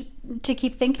to keep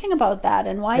thinking about that,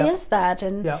 and why is that?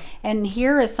 And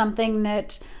here is something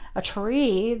that a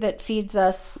tree that feeds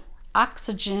us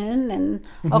oxygen and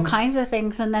all kinds of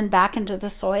things, and then back into the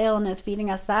soil and is feeding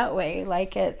us that way.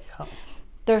 Like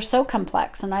they're so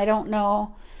complex, and I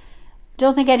don't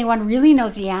think anyone really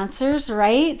knows the answers,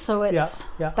 right? So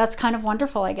that's kind of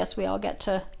wonderful. I guess we all get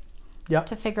to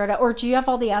figure it out. Or do you have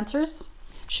all the answers?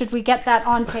 Should we get that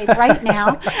on tape right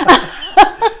now?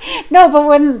 No, but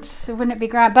wouldn't it be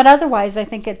grand? But otherwise, I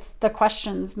think it's the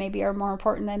questions maybe are more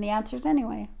important than the answers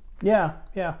anyway. Yeah.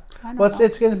 Well,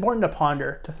 it's important to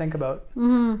ponder, to think about.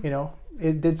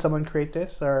 Did someone create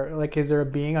this, or like, is there a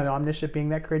being, an omniscient being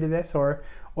that created this, or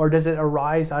does it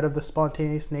arise out of the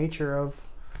spontaneous nature of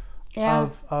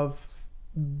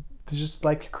just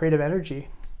like creative energy?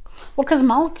 Well, because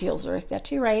molecules are like that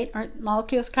too, right? Aren't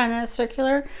molecules kind of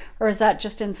circular, or is that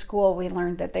just in school we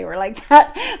learned that they were like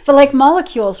that? But like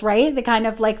molecules, right? The kind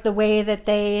of like the way that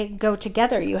they go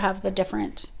together, you have the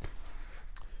different.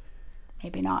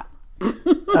 Maybe not.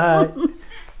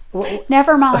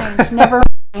 Never mind.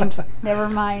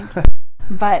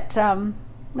 But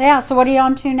so what are you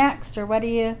on to next, or what do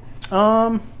you?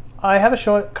 I have a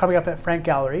show coming up at Frank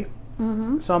Gallery.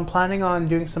 So I'm planning on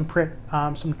doing some print,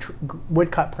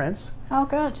 woodcut prints. Oh,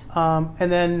 good.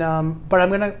 And then, but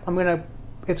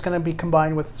it's gonna be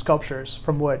combined with sculptures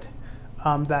from wood.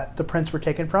 That the prints were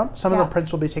taken from. Some of the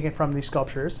prints will be taken from these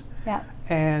sculptures. Yeah.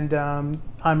 And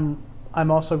I'm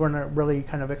also going to really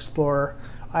kind of explore.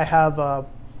 I have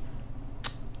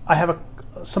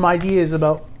some ideas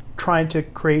about trying to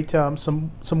create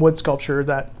some wood sculpture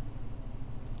that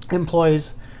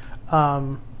employs,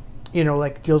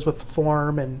 like deals with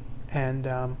form and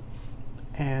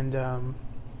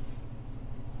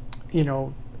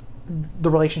the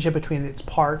relationship between its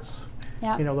parts,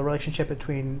 Yeah. You know, the relationship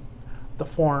between the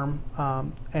form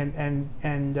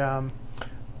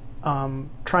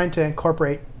trying to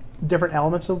incorporate different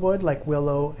elements of wood, like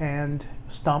willow and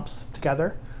stumps,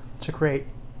 together to create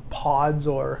pods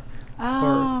or you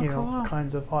know, cool.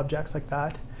 kinds of objects like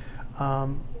that.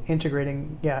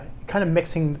 Integrating, kind of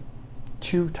mixing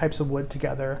two types of wood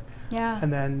together. Yeah.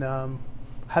 And then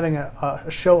having a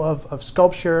show of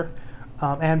sculpture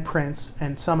and prints,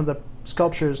 and some of the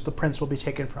sculptures the prints will be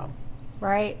taken from.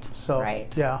 Right. So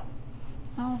right. yeah.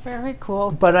 Oh, very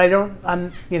cool. But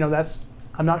I'm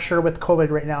not sure with COVID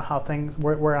right now how things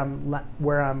when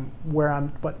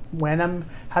I'm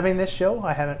having this show.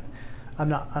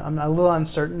 I'm a little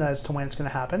uncertain as to when it's going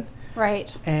to happen.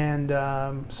 Right. And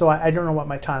so I don't know what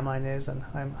my timeline is, and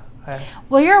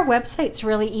well, your website's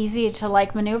really easy to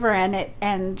like maneuver in it,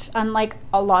 and unlike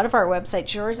a lot of our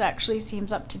websites, yours actually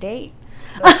seems up to date.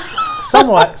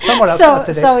 somewhat up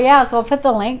to date. So we'll put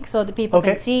the link so that people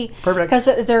can see. Perfect.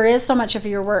 Because there is so much of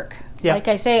your work, like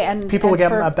I say, and people will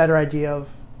get a better idea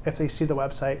of, if they see the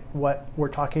website, what we're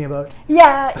talking about.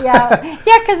 Yeah.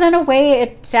 Because in a way,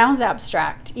 it sounds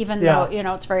abstract, even though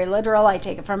it's very literal. I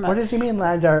take it from. What does he mean,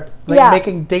 land art? Like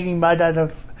digging mud out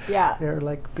of. Yeah. Or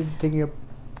like digging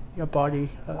a body.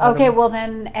 Okay, well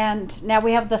then, and now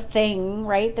we have the thing,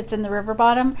 right, that's in the river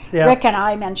bottom. Yeah. Rick and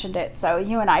I mentioned it, so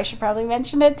you and I should probably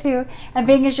mention it too. And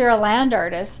being as you're a land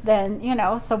artist, then,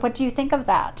 so what do you think of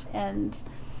that? And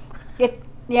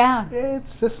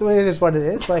it's just the way it is what it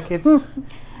is. Like, it's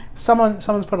someone's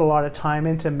put a lot of time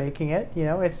into making it,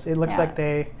 it looks like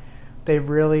they've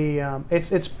really,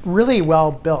 it's really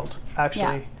well built,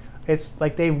 actually. Yeah. It's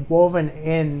like they've woven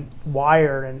in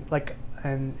wire and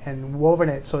woven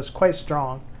it, so it's quite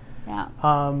strong. Yeah.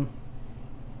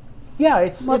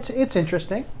 It's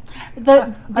interesting. I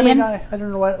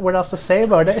don't know what else to say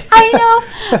about it.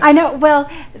 I know. Well,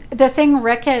 the thing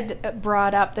Rick had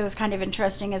brought up that was kind of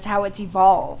interesting is how it's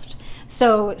evolved.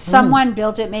 So someone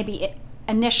built it maybe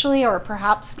initially, or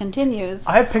perhaps continues.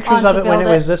 I have pictures of it when it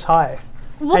was this high.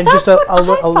 Well, and that's just a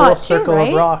little circle too, right?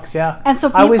 of rocks, yeah. And so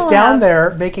I was down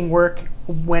there making work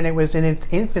when it was in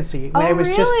infancy, when it was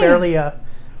just barely I've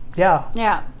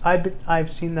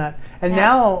seen that. And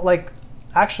now, like,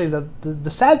 actually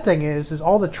the sad thing is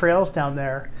all the trails down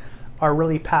there are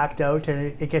really packed out,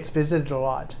 and it gets visited a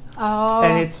lot. Oh.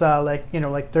 And it's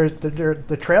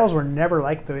the trails were never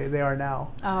like the way they are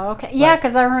now. Oh, okay. Yeah,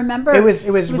 because I remember it was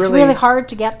really hard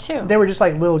to get to. They were just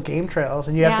like little game trails,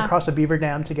 and you have to cross a beaver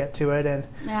dam to get to it, and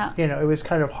it was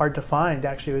kind of hard to find.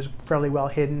 Actually, it was fairly well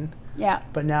hidden. Yeah.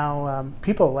 But now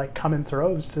people like come in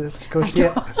droves to go see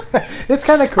it. It's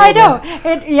kind of cool. I know.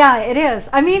 It is.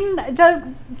 I mean,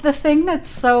 the thing that's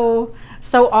so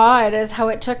odd is how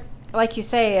it took, like you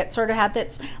say, it sort of had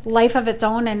its life of its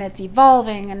own, and it's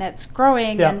evolving and it's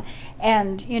growing.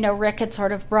 And Rick had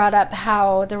sort of brought up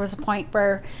how there was a point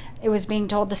where it was being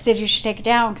told the city should take it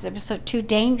down because it was too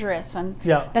dangerous. And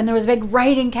then there was a big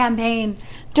writing campaign,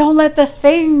 don't let the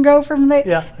thing go from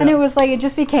the... And it was like, it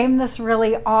just became this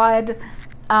really odd...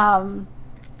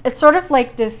 it's sort of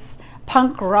like this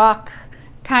punk rock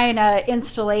kind of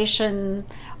installation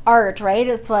art, right?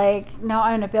 It's like, no,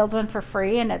 I'm going to build one for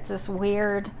free, and it's this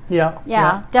weird...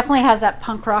 Definitely has that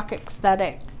punk rock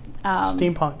aesthetic.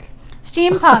 Steampunk,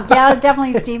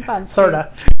 definitely steampunk. Sort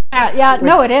of.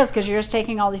 No, it is, because you're just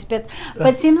taking all these bits.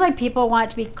 But it seems like people want it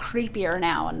to be creepier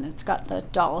now, and it's got the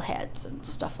doll heads and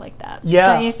stuff like that. Yeah.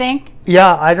 Don't you think?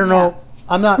 Yeah, I don't know.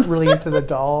 I'm not really into the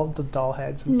doll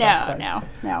heads and stuff. No.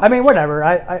 I mean, whatever.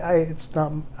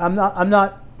 I'm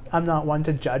not one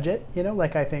to judge it.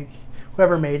 Like, I think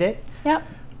whoever made it. Yep.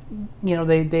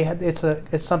 They had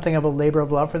it's something of a labor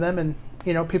of love for them, and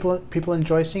people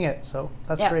enjoy seeing it. So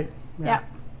that's great. Yeah.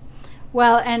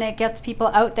 Well, and it gets people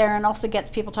out there, and also gets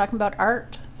people talking about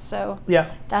art. So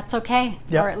that's okay.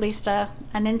 Or at least an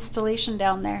installation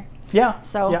down there. Yeah.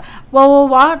 So, well, we'll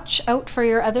watch out for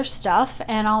your other stuff,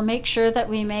 and I'll make sure that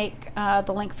we make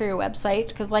the link for your website,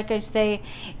 because, like I say,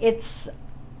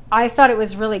 I thought it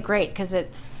was really great because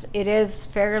it is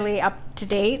fairly up to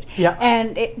date,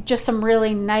 and just some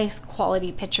really nice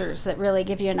quality pictures that really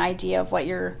give you an idea of what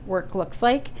your work looks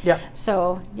like. Yeah.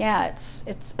 So it's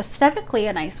aesthetically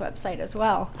a nice website as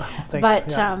well. Oh,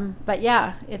 thanks. But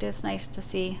it is nice to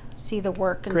see the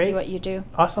work and see what you do.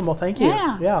 Awesome. Well, thank you.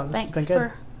 Yeah. This has been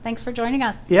good. Thanks for joining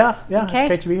us. Yeah. Okay. It's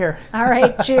great to be here. All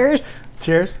right. Cheers.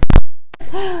 Cheers.